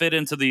 I fit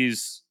into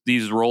these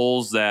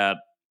roles that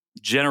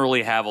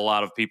generally have a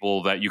lot of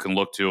people that you can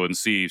look to and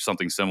see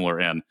something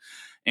similar in.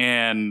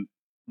 And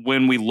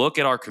when we look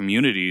at our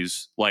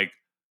communities, like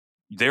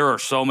there are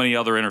so many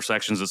other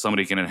intersections that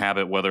somebody can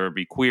inhabit, whether it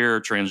be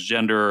queer,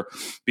 transgender,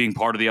 being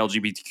part of the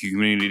LGBTQ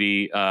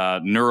community,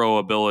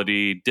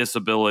 neuroability,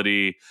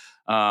 disability,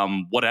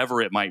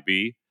 whatever it might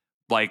be.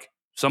 Like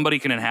somebody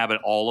can inhabit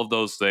all of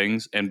those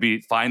things and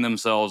find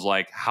themselves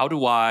like, how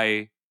do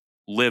I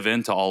live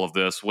into all of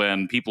this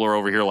when people are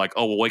over here like,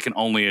 oh, well, we can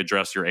only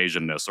address your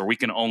Asianness or we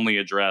can only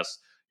address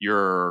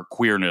your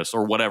queerness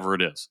or whatever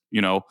it is,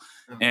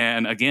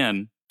 And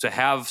again, to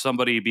have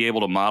somebody be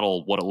able to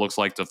model what it looks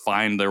like to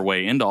find their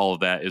way into all of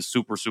that is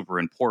super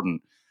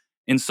important.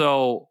 And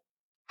so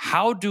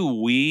how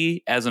do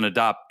we as an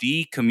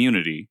adoptee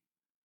community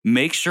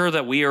make sure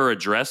that we are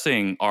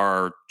addressing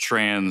our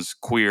trans,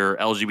 queer,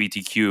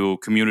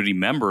 LGBTQ community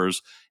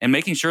members and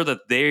making sure that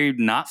they're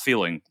not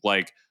feeling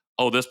like,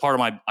 oh, this part of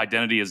my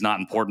identity is not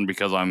important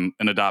because I'm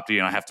an adoptee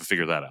and I have to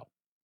figure that out.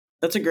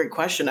 That's a great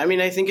question. I mean,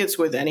 I think it's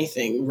with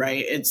anything,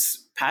 right?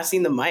 It's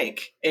passing the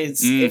mic.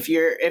 It's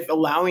if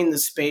allowing the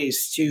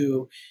space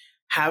to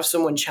have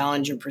someone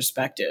challenge your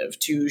perspective,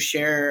 to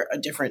share a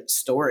different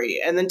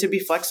story, and then to be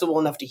flexible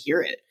enough to hear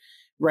it,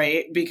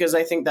 right? Because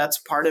I think that's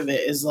part of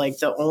it, is like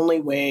the only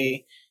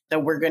way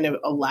that we're going to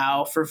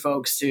allow for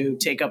folks to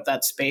take up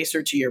that space,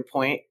 or to your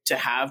point, to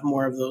have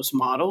more of those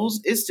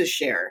models, is to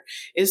share,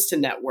 is to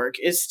network,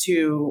 is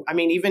to, I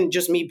mean, even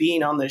just me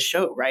being on this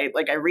show, right?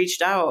 Like, I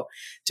reached out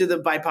to the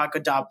BIPOC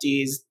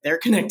adoptees. They're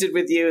connected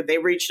with you. They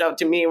reached out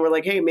to me and were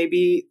like, hey,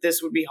 maybe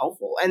this would be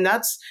helpful. And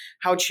that's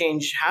how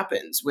change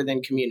happens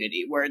within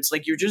community, where it's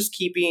like you're just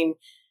keeping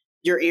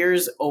your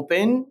ears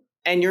open,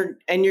 and you're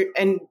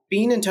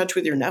being in touch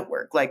with your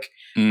network. Like,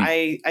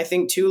 I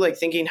think too, like,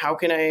 thinking, how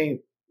can I,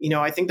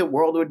 I think the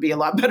world would be a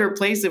lot better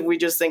place if we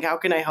just think, how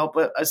can I help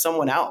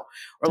someone out?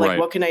 Or like,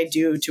 what can I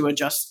do to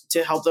adjust,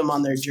 to help them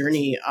on their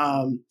journey?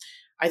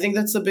 I think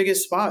that's the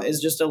biggest spot, is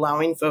just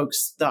allowing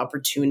folks the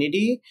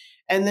opportunity,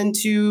 and then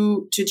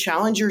to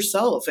challenge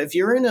yourself. If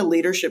you're in a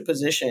leadership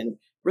position,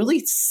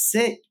 really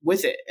sit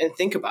with it and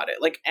think about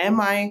it. Like,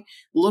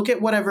 look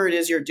at whatever it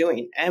is you're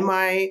doing. Am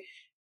I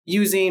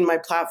using my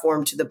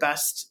platform to the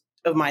best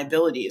of my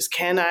abilities?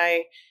 Can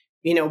I,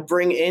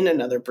 bring in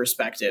another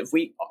perspective?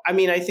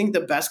 I think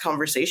the best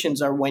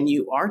conversations are when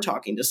you are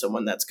talking to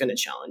someone that's going to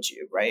challenge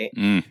you, right?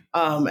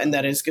 And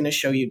that is going to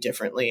show you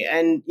differently.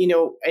 And,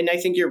 and I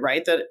think you're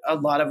right that a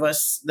lot of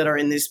us that are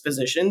in these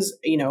positions,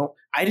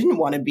 I didn't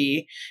want to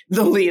be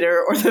the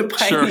leader or the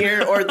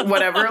pioneer or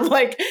whatever,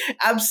 like,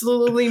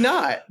 absolutely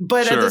not.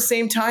 But at the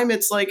same time,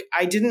 it's like,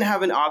 I didn't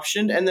have an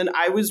option. And then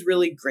I was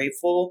really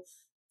grateful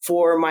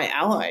for my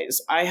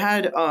allies. I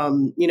had, at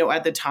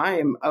the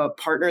time, a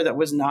partner that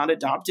was not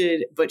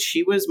adopted, but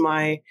she was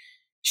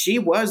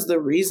the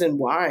reason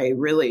why,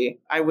 really,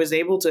 I was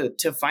able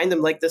to find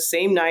them. Like, the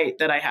same night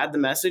that I had the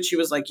message, she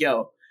was like,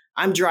 yo,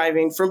 I'm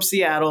driving from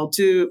Seattle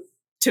to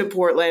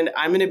Portland.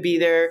 I'm going to be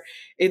there.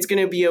 It's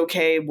going to be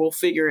okay. We'll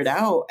figure it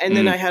out. And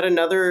then I had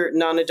another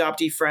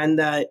non-adoptee friend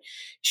that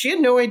she had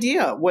no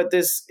idea what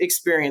this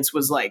experience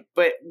was like.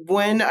 But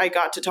when I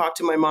got to talk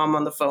to my mom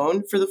on the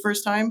phone for the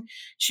first time,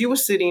 she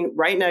was sitting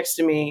right next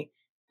to me.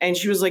 And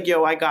she was like,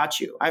 yo, I got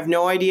you. I have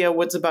no idea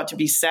what's about to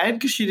be said,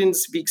 because she didn't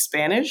speak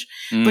Spanish,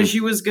 but she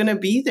was going to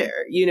be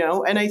there,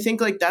 And I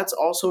think, like, that's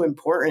also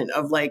important,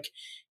 of like,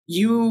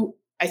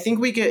 I think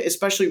we get,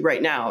 especially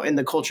right now in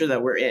the culture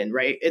that we're in,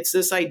 right? It's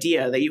this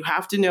idea that you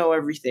have to know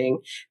everything,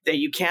 that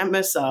you can't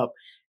mess up,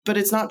 but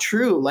it's not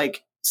true.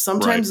 Like,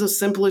 sometimes the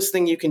simplest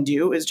thing you can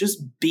do is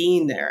just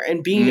being there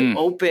and being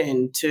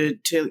open to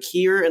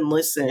hear and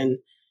listen,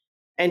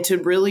 and to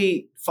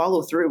really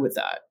follow through with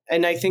that.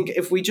 And I think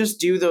if we just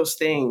do those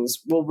things,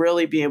 we'll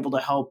really be able to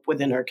help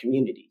within our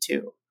community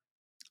too.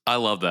 I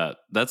love that.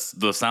 That's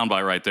the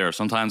soundbite right there.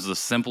 Sometimes the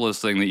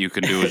simplest thing that you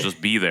can do is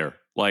just be there.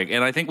 Like,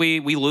 and I think we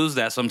lose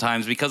that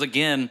sometimes, because,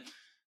 again,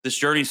 this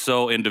journey's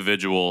so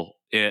individual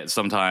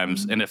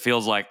sometimes, and it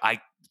feels like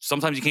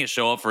sometimes you can't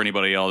show up for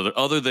anybody else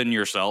other than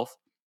yourself.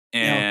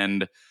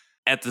 And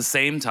at the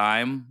same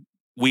time,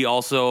 we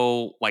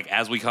also, like,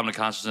 as we come to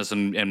consciousness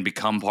and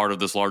become part of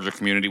this larger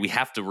community, we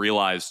have to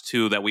realize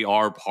too that we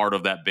are part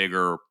of that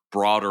bigger,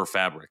 broader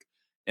fabric.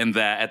 And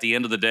that at the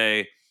end of the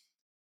day,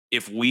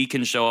 if we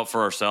can show up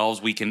for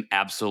ourselves, we can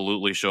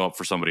absolutely show up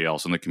for somebody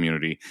else in the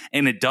community.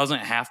 And it doesn't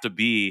have to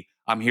be,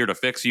 I'm here to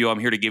fix you. I'm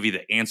here to give you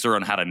the answer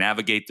on how to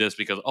navigate this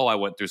because, I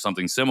went through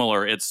something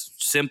similar. It's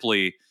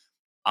simply,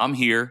 I'm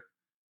here.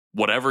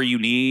 Whatever you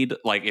need,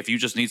 like, if you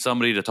just need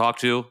somebody to talk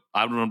to,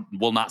 I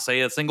will not say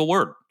a single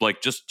word.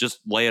 Like, just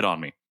lay it on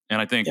me. And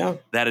I think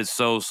that is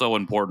so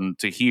important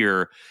to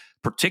hear,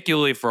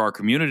 particularly for our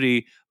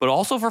community, but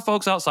also for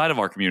folks outside of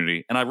our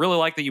community. And I really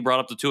like that you brought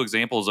up the two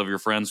examples of your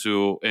friends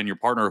and your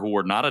partner who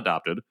were not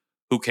adopted,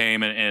 who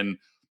came and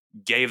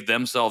gave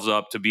themselves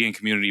up to be in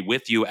community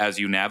with you as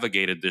you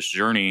navigated this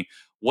journey.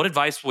 What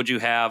advice would you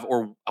have,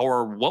 or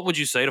what would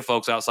you say to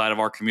folks outside of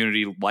our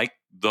community, like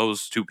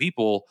those two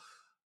people,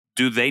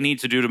 do they need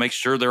to do to make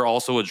sure they're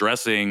also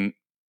addressing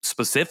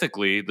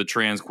specifically the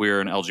trans, queer,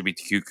 and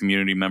LGBTQ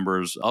community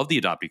members of the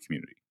adoptee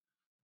community?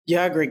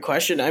 Yeah, great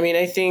question. I mean,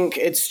 I think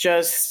it's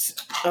just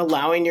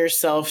allowing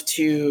yourself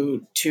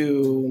to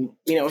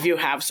if you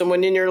have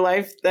someone in your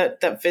life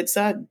that fits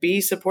that,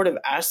 be supportive,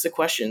 ask the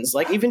questions.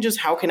 Like, even just,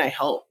 how can I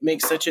help,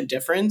 makes such a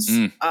difference.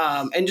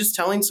 And just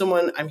telling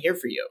someone, I'm here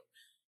for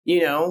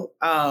you.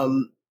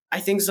 I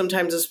think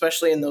sometimes,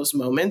 especially in those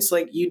moments,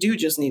 like, you do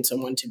just need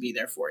someone to be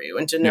there for you,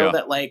 and to know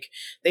that, like,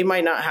 they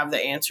might not have the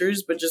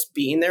answers, but just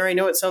being there. I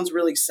know it sounds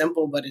really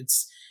simple, but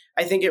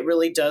I think it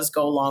really does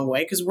go a long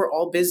way, because we're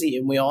all busy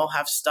and we all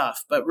have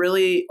stuff. But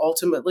really,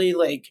 ultimately,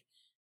 like,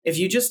 if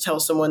you just tell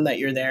someone that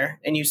you're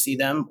there and you see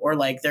them, or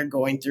like they're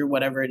going through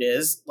whatever it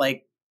is,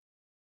 like,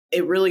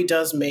 it really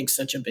does make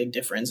such a big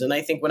difference. And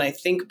I think when I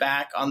think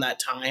back on that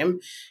time,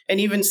 and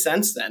even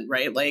since then,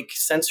 right, like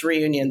since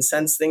reunion,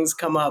 since things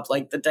come up,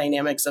 like the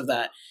dynamics of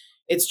that,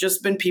 it's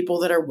just been people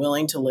that are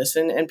willing to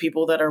listen and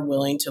people that are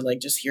willing to like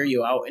just hear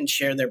you out and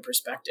share their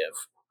perspective.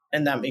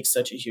 And that makes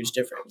such a huge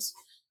difference.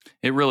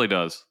 It really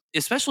does,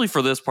 especially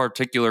for this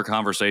particular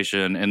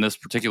conversation and this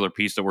particular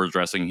piece that we're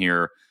addressing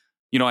here.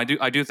 I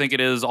do think it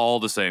is all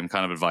the same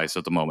kind of advice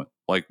at the moment.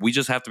 Like, we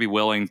just have to be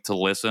willing to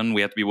listen.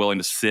 We have to be willing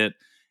to sit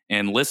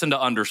and listen to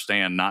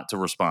understand, not to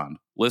respond.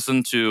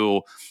 Listen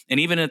to, and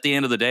even at the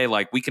end of the day,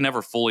 like, we can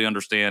never fully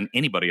understand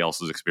anybody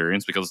else's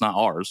experience because it's not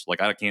ours.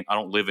 Like, I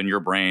don't live in your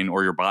brain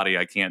or your body.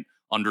 I can't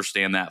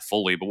understand that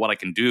fully. But what I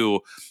can do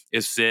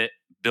is sit,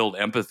 build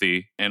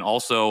empathy, and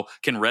also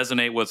can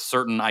resonate with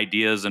certain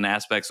ideas and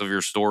aspects of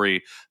your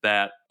story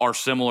that are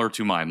similar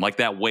to mine, like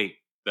that weight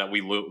that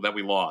we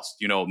lost.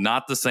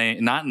 Not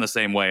in the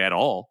same way at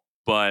all,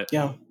 but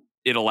Yeah.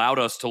 it allowed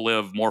us to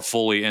live more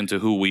fully into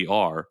who we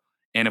are.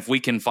 And if we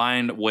can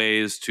find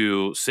ways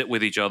to sit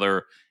with each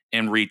other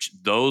and reach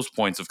those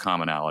points of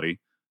commonality,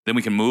 then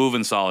we can move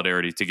in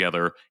solidarity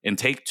together and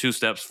take 2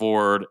 steps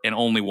forward and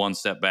only 1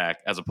 step back,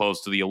 as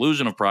opposed to the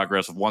illusion of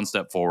progress of 1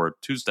 step forward,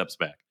 2 steps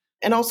back.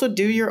 And also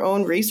do your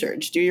own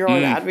research, do your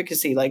own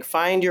advocacy, like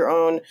find your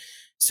own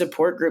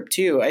support group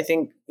too. I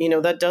think,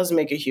 that does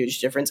make a huge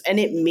difference. And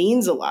it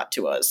means a lot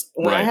to us.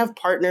 When I have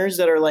partners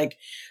that are like,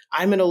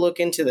 I'm going to look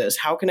into this.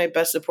 How can I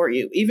best support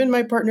you? Even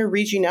my partner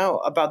reaching out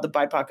about the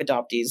BIPOC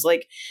adoptees,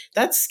 like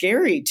that's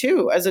scary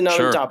too, as a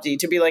non-adoptee,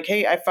 to be like,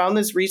 hey, I found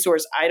this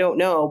resource. I don't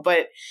know.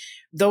 But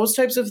those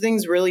types of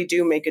things really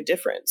do make a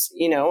difference,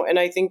 and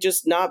I think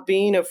just not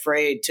being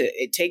afraid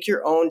to take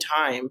your own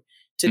time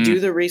to do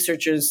the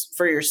researches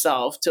for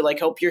yourself, to like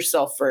help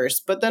yourself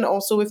first. But then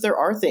also if there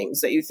are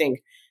things that you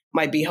think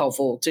might be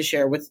helpful to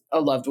share with a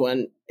loved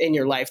one in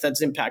your life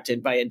that's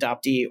impacted by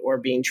adoptee or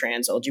being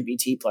trans,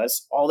 LGBT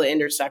plus, all the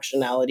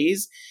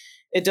intersectionalities,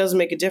 it does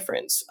make a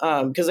difference.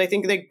 Because I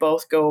think they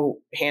both go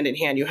hand in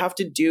hand. You have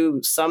to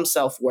do some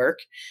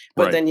self-work,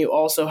 but then you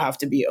also have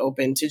to be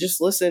open to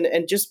just listen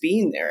and just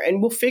being there,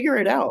 and we'll figure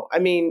it out. I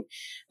mean,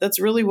 that's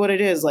really what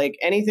it is. Like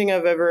anything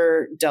I've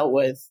ever dealt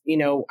with,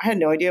 I had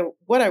no idea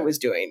what I was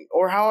doing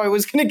or how I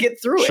was going to get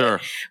through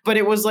it. But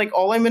it was like,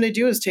 all I'm going to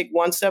do is take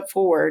 1 step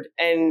forward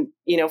and,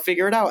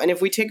 figure it out. And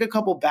if we take a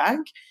couple back,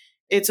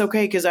 it's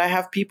okay, because I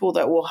have people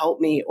that will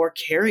help me or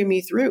carry me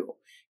through.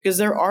 Because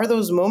there are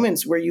those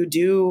moments where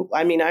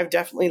I've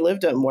definitely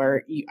lived them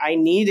where I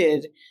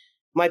needed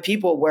my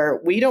people, where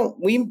we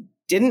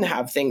didn't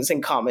have things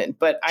in common,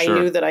 but I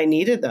knew that I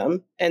needed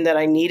them and that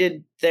I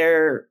needed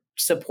their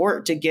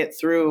support to get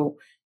through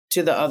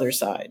to the other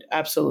side.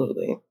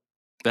 Absolutely.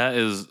 That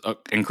is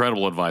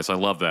incredible advice. I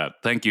love that.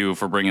 Thank you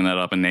for bringing that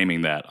up and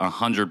naming that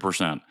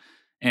 100%.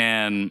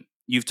 And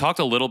you've talked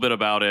a little bit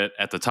about it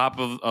at the top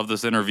of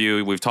this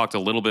interview. We've talked a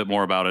little bit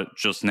more about it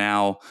just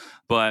now.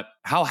 But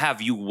how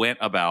have you went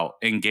about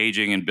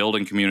engaging and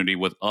building community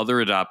with other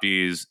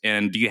adoptees?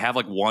 And do you have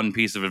like one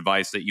piece of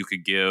advice that you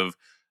could give,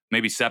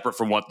 maybe separate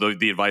from what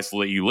the advice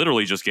that you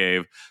literally just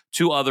gave,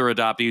 to other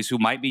adoptees who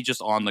might be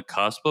just on the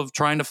cusp of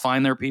trying to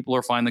find their people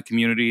or find the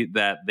community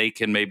that they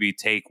can maybe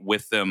take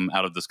with them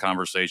out of this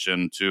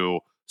conversation to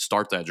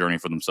start that journey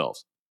for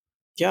themselves?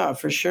 Yeah,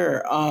 for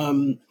sure.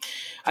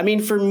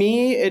 For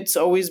me, it's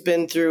always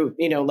been through,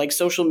 like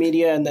social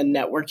media and then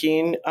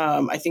networking.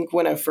 I think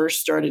when I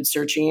first started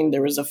searching,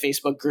 there was a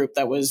Facebook group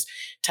that was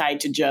tied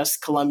to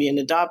just Colombian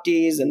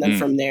adoptees. And then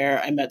from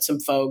there, I met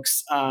some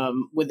folks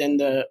within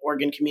the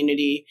Oregon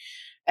community.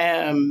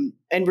 And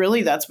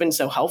really, that's been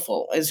so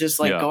helpful. It's just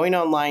like going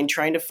online,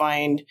 trying to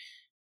find,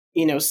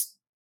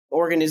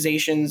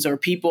 organizations or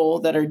people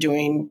that are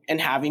doing and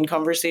having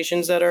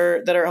conversations that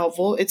are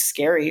helpful. It's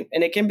scary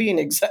and it can be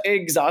an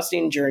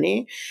exhausting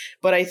journey,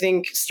 but I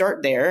think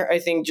start there. I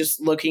think just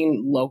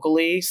looking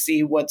locally,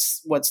 see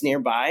what's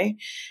nearby,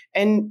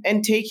 and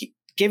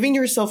giving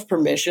yourself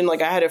permission.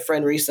 Like I had a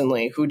friend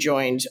recently who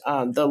joined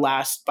the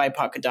last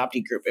BIPOC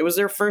adoptee group. It was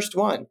their first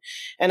one,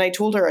 and I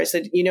told her, I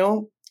said,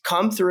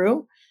 come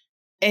through.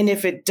 And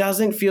if it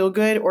doesn't feel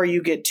good or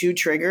you get too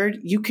triggered,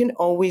 you can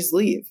always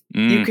leave.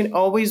 You can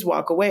always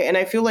walk away. And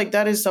I feel like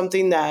that is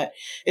something that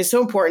is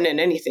so important in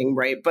anything,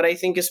 right? But I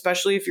think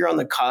especially if you're on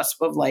the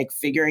cusp of like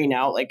figuring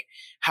out like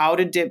how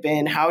to dip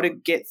in, how to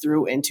get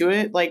through into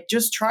it, like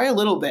just try a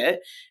little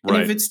bit. And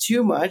if it's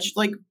too much,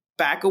 like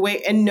back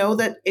away and know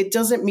that it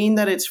doesn't mean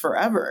that it's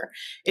forever.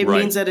 It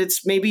means that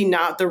it's maybe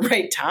not the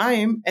right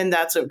time, and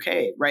that's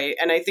okay, right?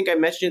 And I think I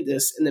mentioned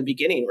this in the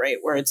beginning, right?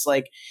 Where it's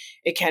like,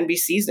 it can be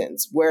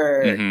seasons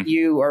where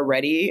you are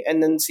ready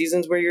and then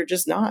seasons where you're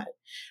just not.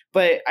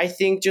 But I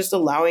think just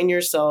allowing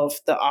yourself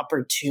the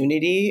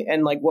opportunity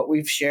and like what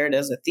we've shared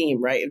as a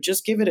theme, right?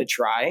 Just give it a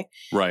try.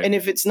 Right. And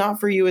if it's not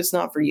for you, it's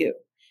not for you.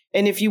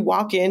 And if you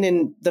walk in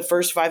and the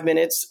first 5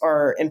 minutes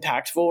are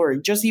impactful, or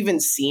just even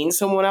seeing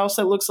someone else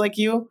that looks like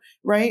you,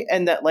 right?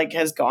 And that like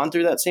has gone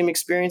through that same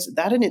experience,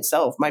 that in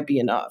itself might be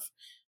enough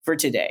for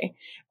today,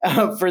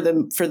 for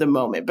the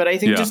moment. But I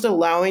think just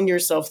allowing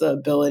yourself the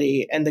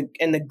ability and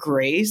the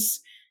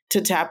grace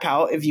to tap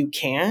out if you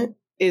can't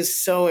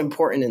is so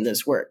important in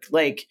this work.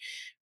 Like,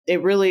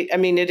 it really, I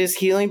mean, it is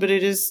healing, but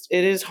it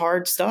is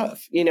hard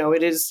stuff.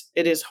 It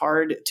is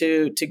hard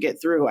to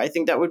get through. I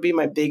think that would be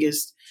my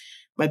biggest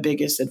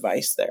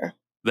advice there.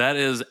 That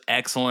is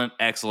excellent,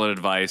 excellent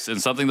advice,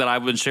 and something that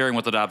I've been sharing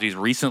with adoptees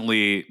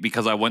recently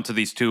because I went to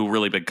these two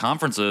really big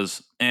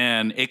conferences,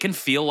 and it can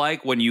feel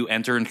like when you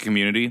enter into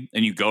community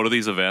and you go to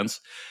these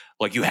events,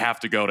 like you have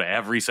to go to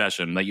every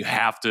session, that you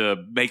have to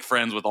make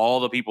friends with all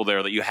the people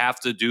there, that you have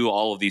to do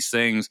all of these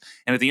things.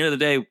 And at the end of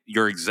the day,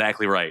 you're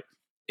exactly right.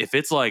 If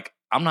it's like,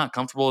 I'm not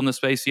comfortable in this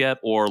space yet,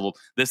 or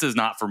this is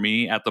not for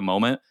me at the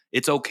moment,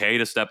 it's okay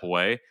to step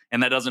away.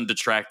 And that doesn't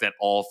detract at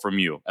all from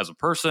you as a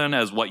person,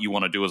 as what you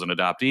want to do as an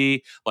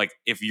adoptee. Like,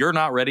 if you're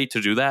not ready to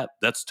do that,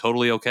 that's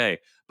totally okay.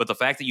 But the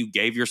fact that you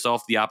gave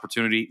yourself the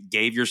opportunity,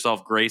 gave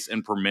yourself grace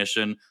and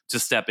permission to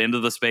step into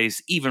the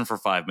space, even for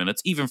 5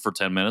 minutes, even for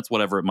 10 minutes,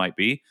 whatever it might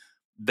be,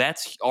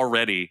 that's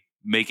already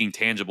making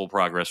tangible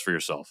progress for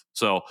yourself.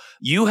 So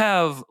you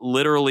have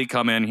literally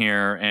come in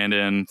here and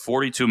in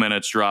 42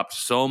 minutes dropped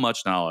so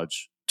much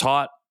knowledge,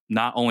 taught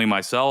not only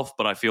myself,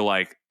 but I feel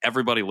like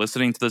everybody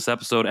listening to this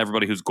episode,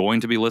 everybody who's going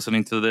to be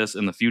listening to this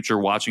in the future,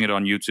 watching it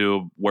on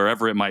YouTube,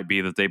 wherever it might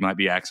be that they might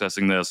be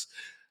accessing this.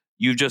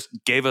 You just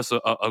gave us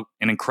an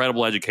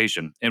incredible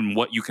education in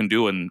what you can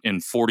do in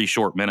 40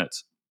 short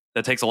minutes.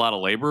 That takes a lot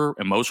of labor,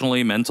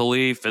 emotionally,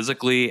 mentally,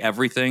 physically,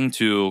 everything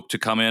to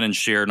come in and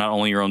share not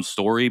only your own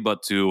story,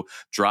 but to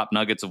drop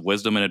nuggets of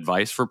wisdom and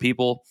advice for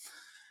people.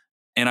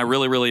 And I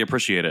really, really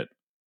appreciate it.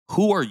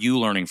 Who are you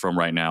learning from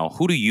right now?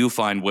 Who do you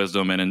find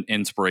wisdom and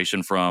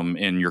inspiration from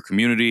in your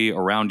community,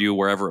 around you,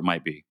 wherever it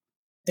might be?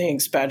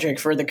 Thanks, Patrick,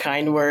 for the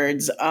kind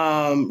words.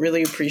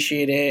 Really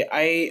appreciate it.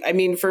 I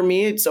mean, for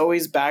me, it's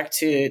always back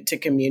to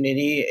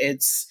community.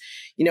 It's,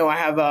 I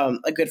have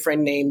a good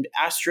friend named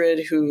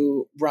Astrid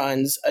who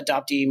runs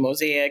Adoptee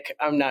Mosaic.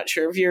 I'm not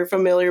sure if you're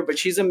familiar, but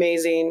she's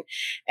amazing.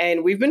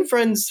 And we've been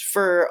friends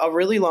for a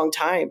really long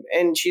time.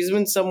 And she's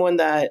been someone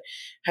that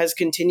has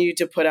continued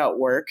to put out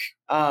work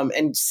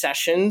and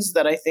sessions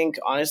that I think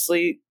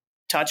honestly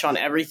touch on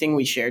everything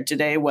we shared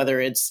today,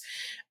 whether it's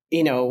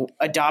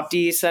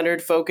adoptee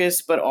centered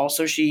focus, but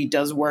also she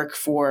does work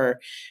for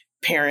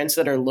parents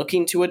that are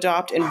looking to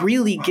adopt and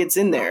really gets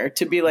in there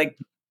to be like,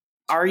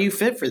 are you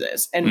fit for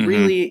this? And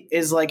really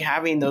is like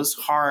having those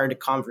hard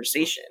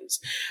conversations.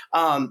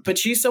 But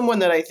she's someone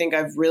that I think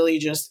I've really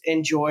just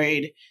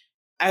enjoyed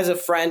as a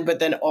friend, but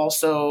then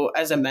also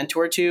as a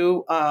mentor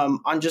too,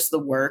 on just the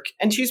work.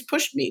 And she's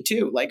pushed me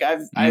too. Like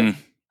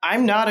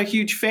I'm not a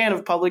huge fan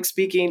of public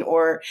speaking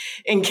or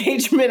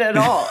engagement at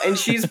all. And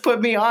she's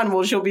put me on.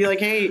 Well, she'll be like,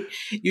 hey,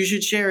 you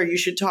should share, you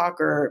should talk,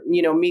 or,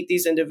 meet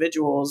these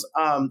individuals.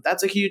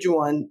 That's a huge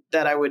one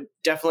that I would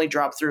definitely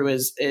drop through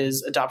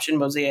is Adoption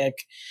Mosaic.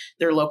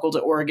 They're local to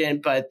Oregon,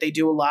 but they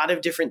do a lot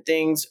of different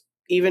things,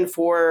 even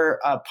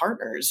for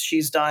partners.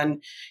 She's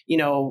done,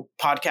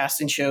 podcasts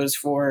and shows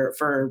for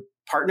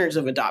partners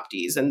of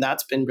adoptees, and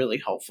that's been really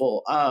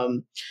helpful.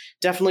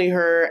 Definitely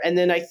her. And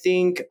then I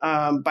think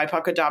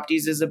BIPOC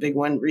Adoptees is a big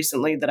one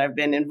recently that I've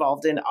been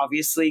involved in.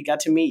 Obviously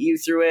got to meet you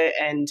through it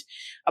and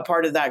a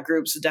part of that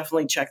group. So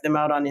definitely check them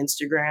out on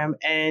Instagram,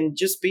 and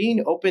just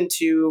being open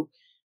to,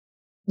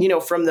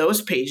 from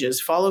those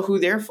pages, follow who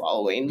they're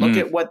following, look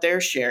at what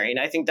they're sharing.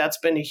 I think that's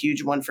been a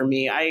huge one for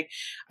me. I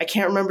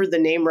can't remember the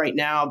name right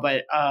now,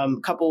 but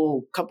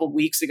couple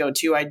weeks ago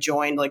too, I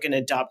joined like an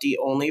adoptee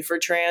only for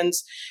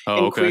trans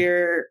and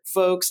queer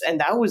folks. And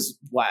that was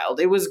wild.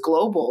 It was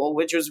global,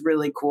 which was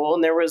really cool.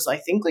 And there was, I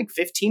think, like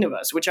 15 of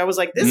us, which I was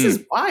like, this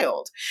is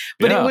wild,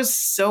 but it was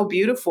so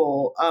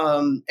beautiful.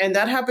 And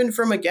that happened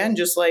from, again,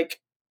 just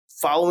like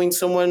following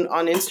someone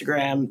on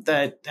Instagram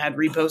that had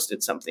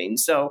reposted something.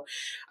 So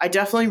I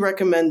definitely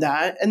recommend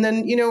that. And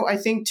then, I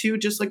think too,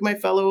 just like my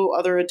fellow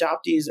other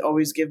adoptees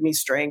always give me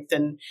strength,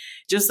 and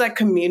just that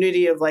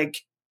community of like,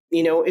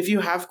 if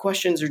you have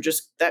questions, or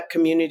just that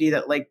community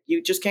that like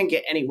you just can't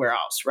get anywhere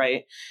else,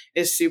 right,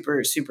 is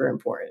super, super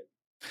important.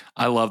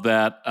 I love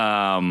that.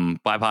 BIPOC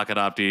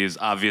adoptees,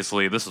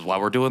 obviously, this is why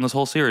we're doing this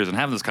whole series and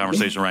having this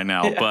conversation right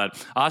now.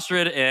 But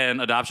Astrid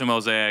and Adoption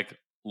Mosaic,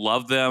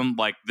 love them.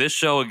 Like, this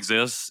show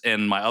exists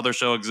and my other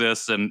show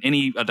exists and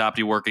any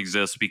adoptee work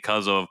exists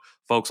because of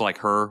folks like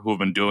her who have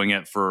been doing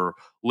it for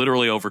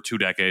literally over 2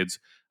 decades.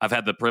 I've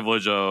had the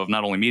privilege of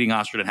not only meeting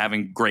Astrid and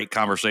having great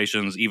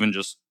conversations even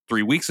just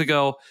 3 weeks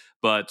ago,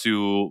 but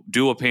to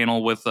do a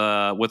panel with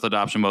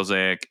Adoption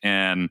Mosaic.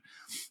 And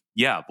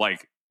yeah,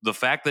 like the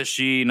fact that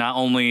she not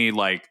only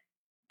like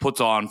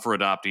puts on for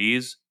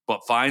adoptees,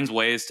 but finds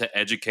ways to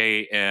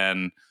educate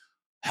and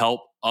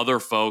help other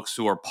folks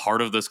who are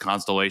part of this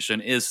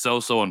constellation is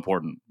so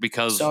important,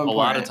 because a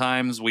lot of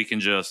times we can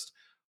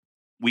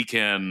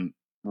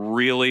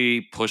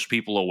really push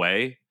people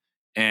away.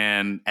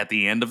 And at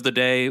the end of the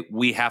day,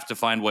 we have to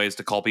find ways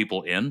to call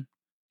people in.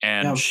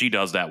 And she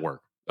does that work.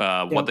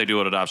 What they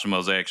do at Adoption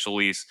Mosaic,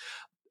 Shalise,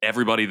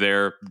 everybody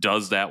there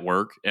does that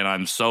work. And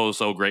I'm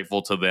so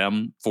grateful to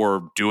them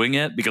for doing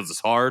it, because it's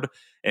hard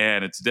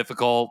and it's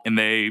difficult. And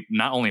they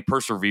not only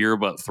persevere,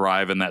 but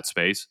thrive in that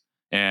space.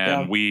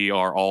 And we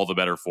are all the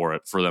better for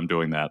it, for them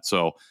doing that.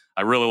 So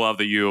I really love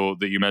that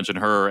you mentioned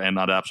her and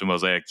Adoption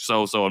Mosaic.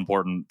 So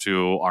important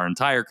to our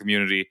entire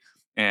community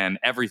and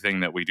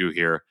everything that we do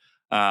here.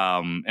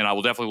 And I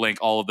will definitely link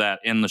all of that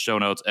in the show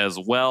notes as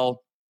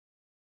well.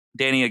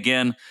 Danni,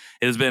 again,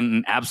 it has been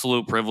an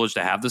absolute privilege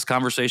to have this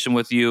conversation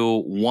with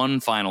you. One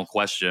final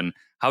question.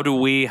 How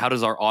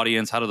does our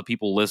audience, how do the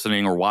people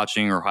listening or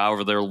watching or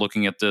however they're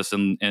looking at this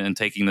and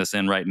taking this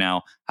in right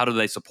now, how do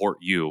they support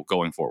you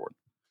going forward?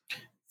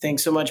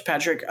 Thanks so much,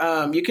 Patrick.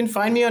 You can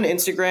find me on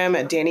Instagram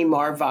at Danni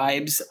Mar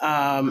Vibes.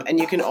 And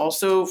you can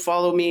also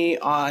follow me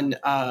on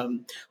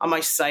my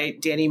site,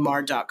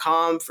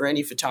 dannimar.com, for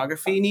any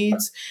photography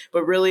needs.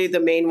 But really the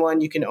main one,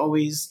 you can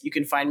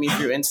find me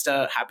through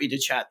Insta. Happy to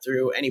chat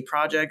through any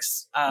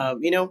projects.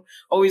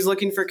 Always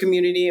looking for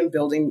community and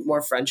building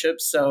more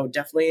friendships. So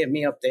definitely hit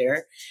me up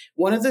there.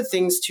 One of the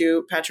things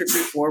too, Patrick,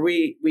 before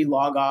we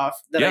log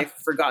off that I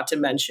forgot to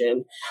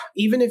mention,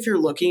 even if you're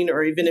looking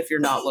or even if you're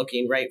not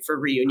looking, right, for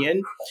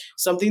reunion,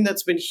 something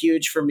that's been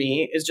huge for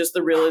me is just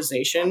the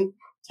realization,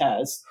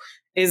 Taz,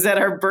 is that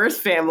our birth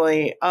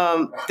family,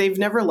 they've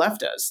never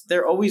left us.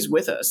 They're always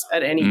with us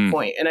at any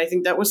point. And I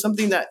think that was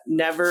something that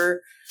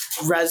never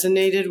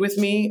resonated with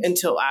me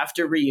until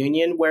after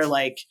reunion, where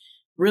like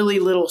really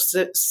little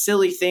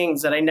silly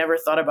things that I never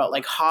thought about,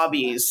 like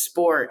hobbies,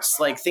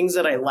 sports, like things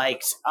that I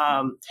liked.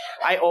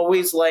 I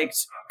always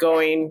liked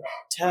going,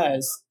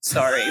 Tez,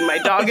 sorry, my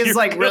dog is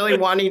like really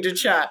wanting to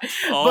chat.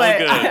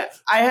 But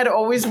I had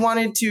always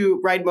wanted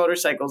to ride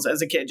motorcycles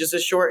as a kid, just a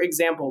short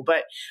example.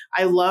 But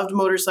I loved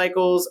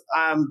motorcycles,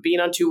 being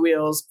on two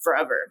wheels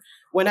forever.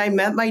 When I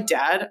met my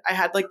dad, I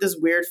had like this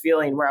weird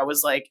feeling where I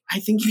was like, I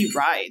think he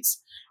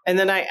rides. And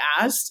then I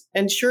asked,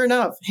 and sure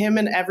enough, him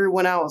and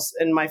everyone else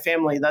in my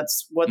family,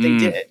 that's what they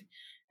did.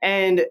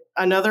 And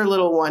another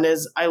little one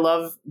is I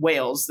love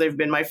whales. They've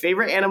been my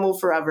favorite animal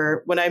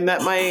forever. When I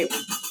met my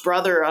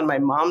brother on my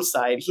mom's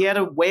side, he had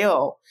a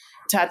whale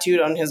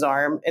tattooed on his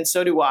arm, and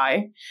so do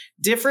I.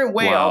 Different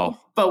whale,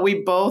 but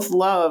we both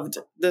loved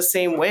the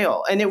same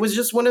whale. And it was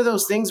just one of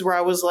those things where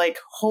I was like,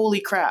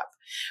 holy crap.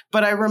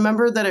 But I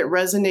remember that it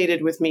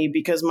resonated with me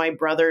because my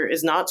brother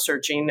is not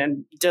searching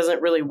and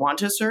doesn't really want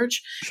to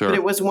search. Sure. But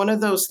it was one of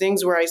those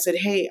things where I said,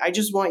 hey, I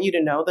just want you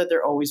to know that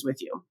they're always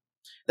with you,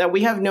 that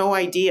we have no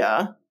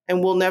idea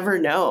and we'll never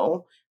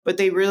know, but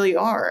they really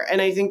are.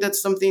 And I think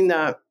that's something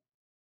that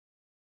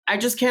I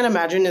just can't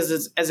imagine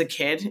as a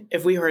kid,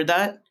 if we heard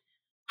that,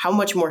 how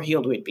much more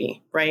healed we'd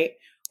be, right?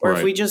 Or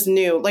if we just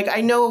knew, like,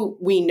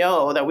 we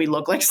know that we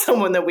look like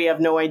someone that we have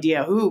no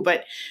idea who,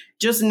 but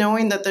just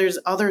knowing that there's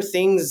other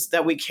things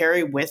that we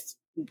carry with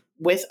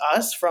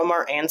us from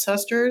our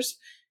ancestors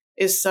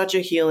is such a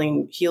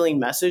healing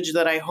message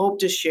that I hope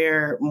to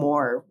share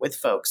more with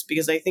folks,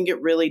 because I think it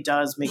really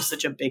does make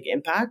such a big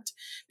impact,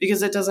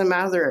 because it doesn't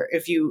matter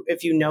if you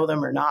know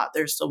them or not,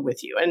 they're still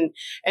with you. And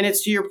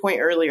it's to your point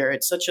earlier,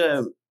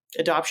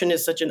 adoption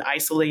is such an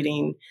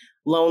isolating,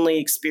 lonely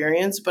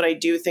experience, but I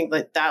do think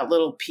that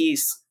little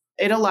piece,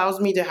 it allows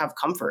me to have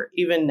comfort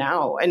even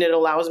now. And it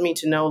allows me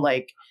to know,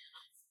 like,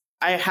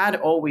 I had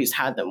always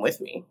had them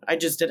with me. I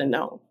just didn't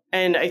know.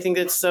 And I think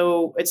it's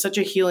such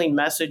a healing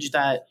message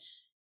that,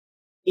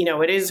 you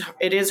know, it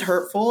is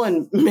hurtful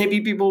and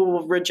maybe people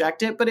will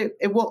reject it, but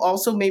it will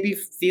also maybe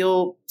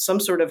feel some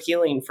sort of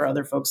healing for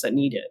other folks that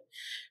need it.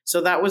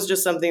 So that was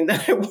just something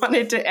that I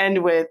wanted to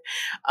end with,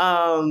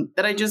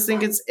 that I just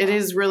think it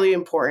is really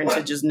important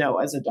to just know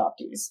as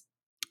adoptees.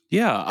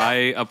 Yeah, I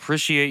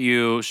appreciate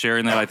you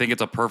sharing that. I think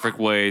it's a perfect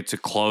way to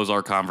close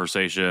our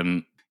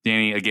conversation.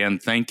 Danni, again,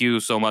 thank you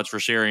so much for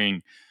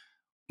sharing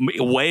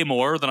way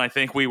more than I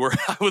think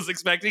I was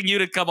expecting you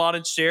to come on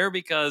and share,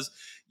 because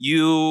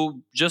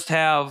you just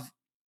have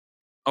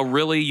a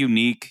really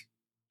unique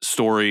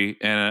story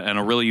and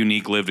a really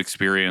unique lived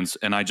experience.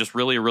 And I just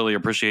really, really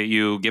appreciate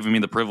you giving me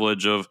the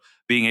privilege of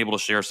being able to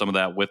share some of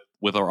that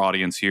with our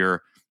audience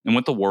here and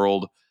with the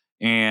world.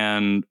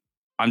 And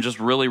I'm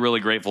just really, really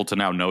grateful to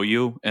now know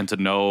you and to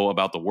know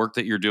about the work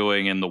that you're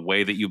doing and the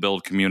way that you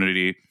build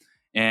community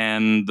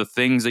and the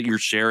things that you're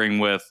sharing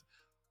with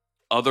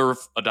other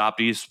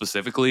adoptees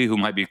specifically who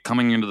might be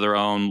coming into their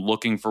own,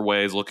 looking for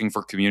ways, looking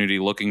for community,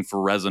 looking for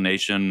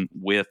resonation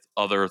with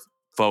other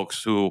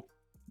folks who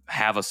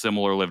have a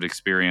similar lived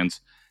experience.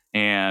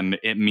 And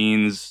it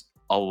means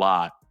a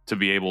lot to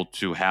be able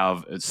to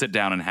sit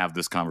down and have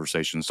this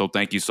conversation. So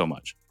thank you so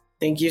much.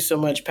 Thank you so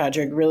much,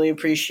 Patrick. Really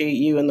appreciate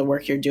you and the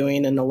work you're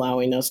doing and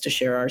allowing us to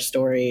share our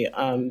story.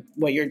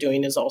 What you're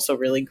doing is also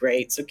really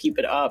great, so keep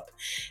it up.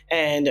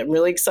 And I'm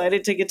really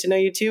excited to get to know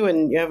you too.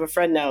 And you have a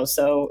friend now,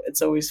 so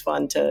it's always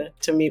fun to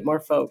meet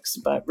more folks.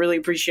 But really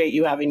appreciate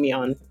you having me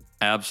on.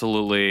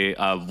 Absolutely.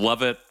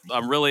 Love it.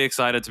 I'm really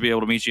excited to be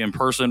able to meet you in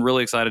person,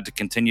 really excited to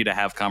continue to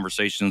have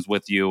conversations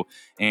with you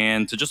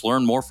and to just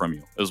learn more from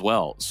you as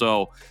well.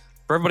 So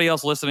For everybody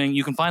else listening,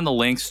 you can find the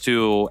links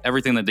to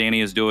everything that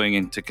Danni is doing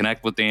and to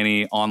connect with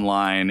Danni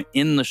online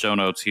in the show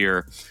notes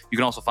here. You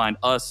can also find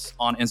us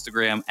on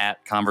Instagram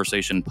at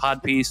Conversation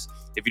Podpiece.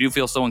 If you do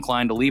feel so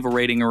inclined to leave a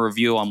rating or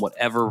review on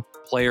whatever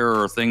player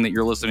or thing that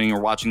you're listening or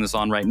watching this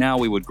on right now,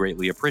 we would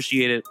greatly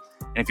appreciate it.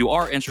 And if you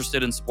are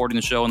interested in supporting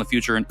the show in the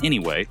future in any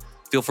way,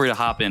 feel free to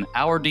hop in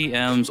our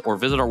DMs or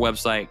visit our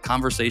website,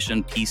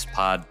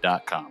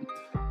 conversationpiecePod.com.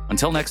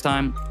 Until next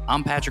time,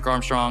 I'm Patrick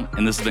Armstrong,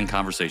 and this has been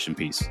Conversation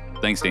Piece.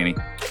 Thanks, Danni.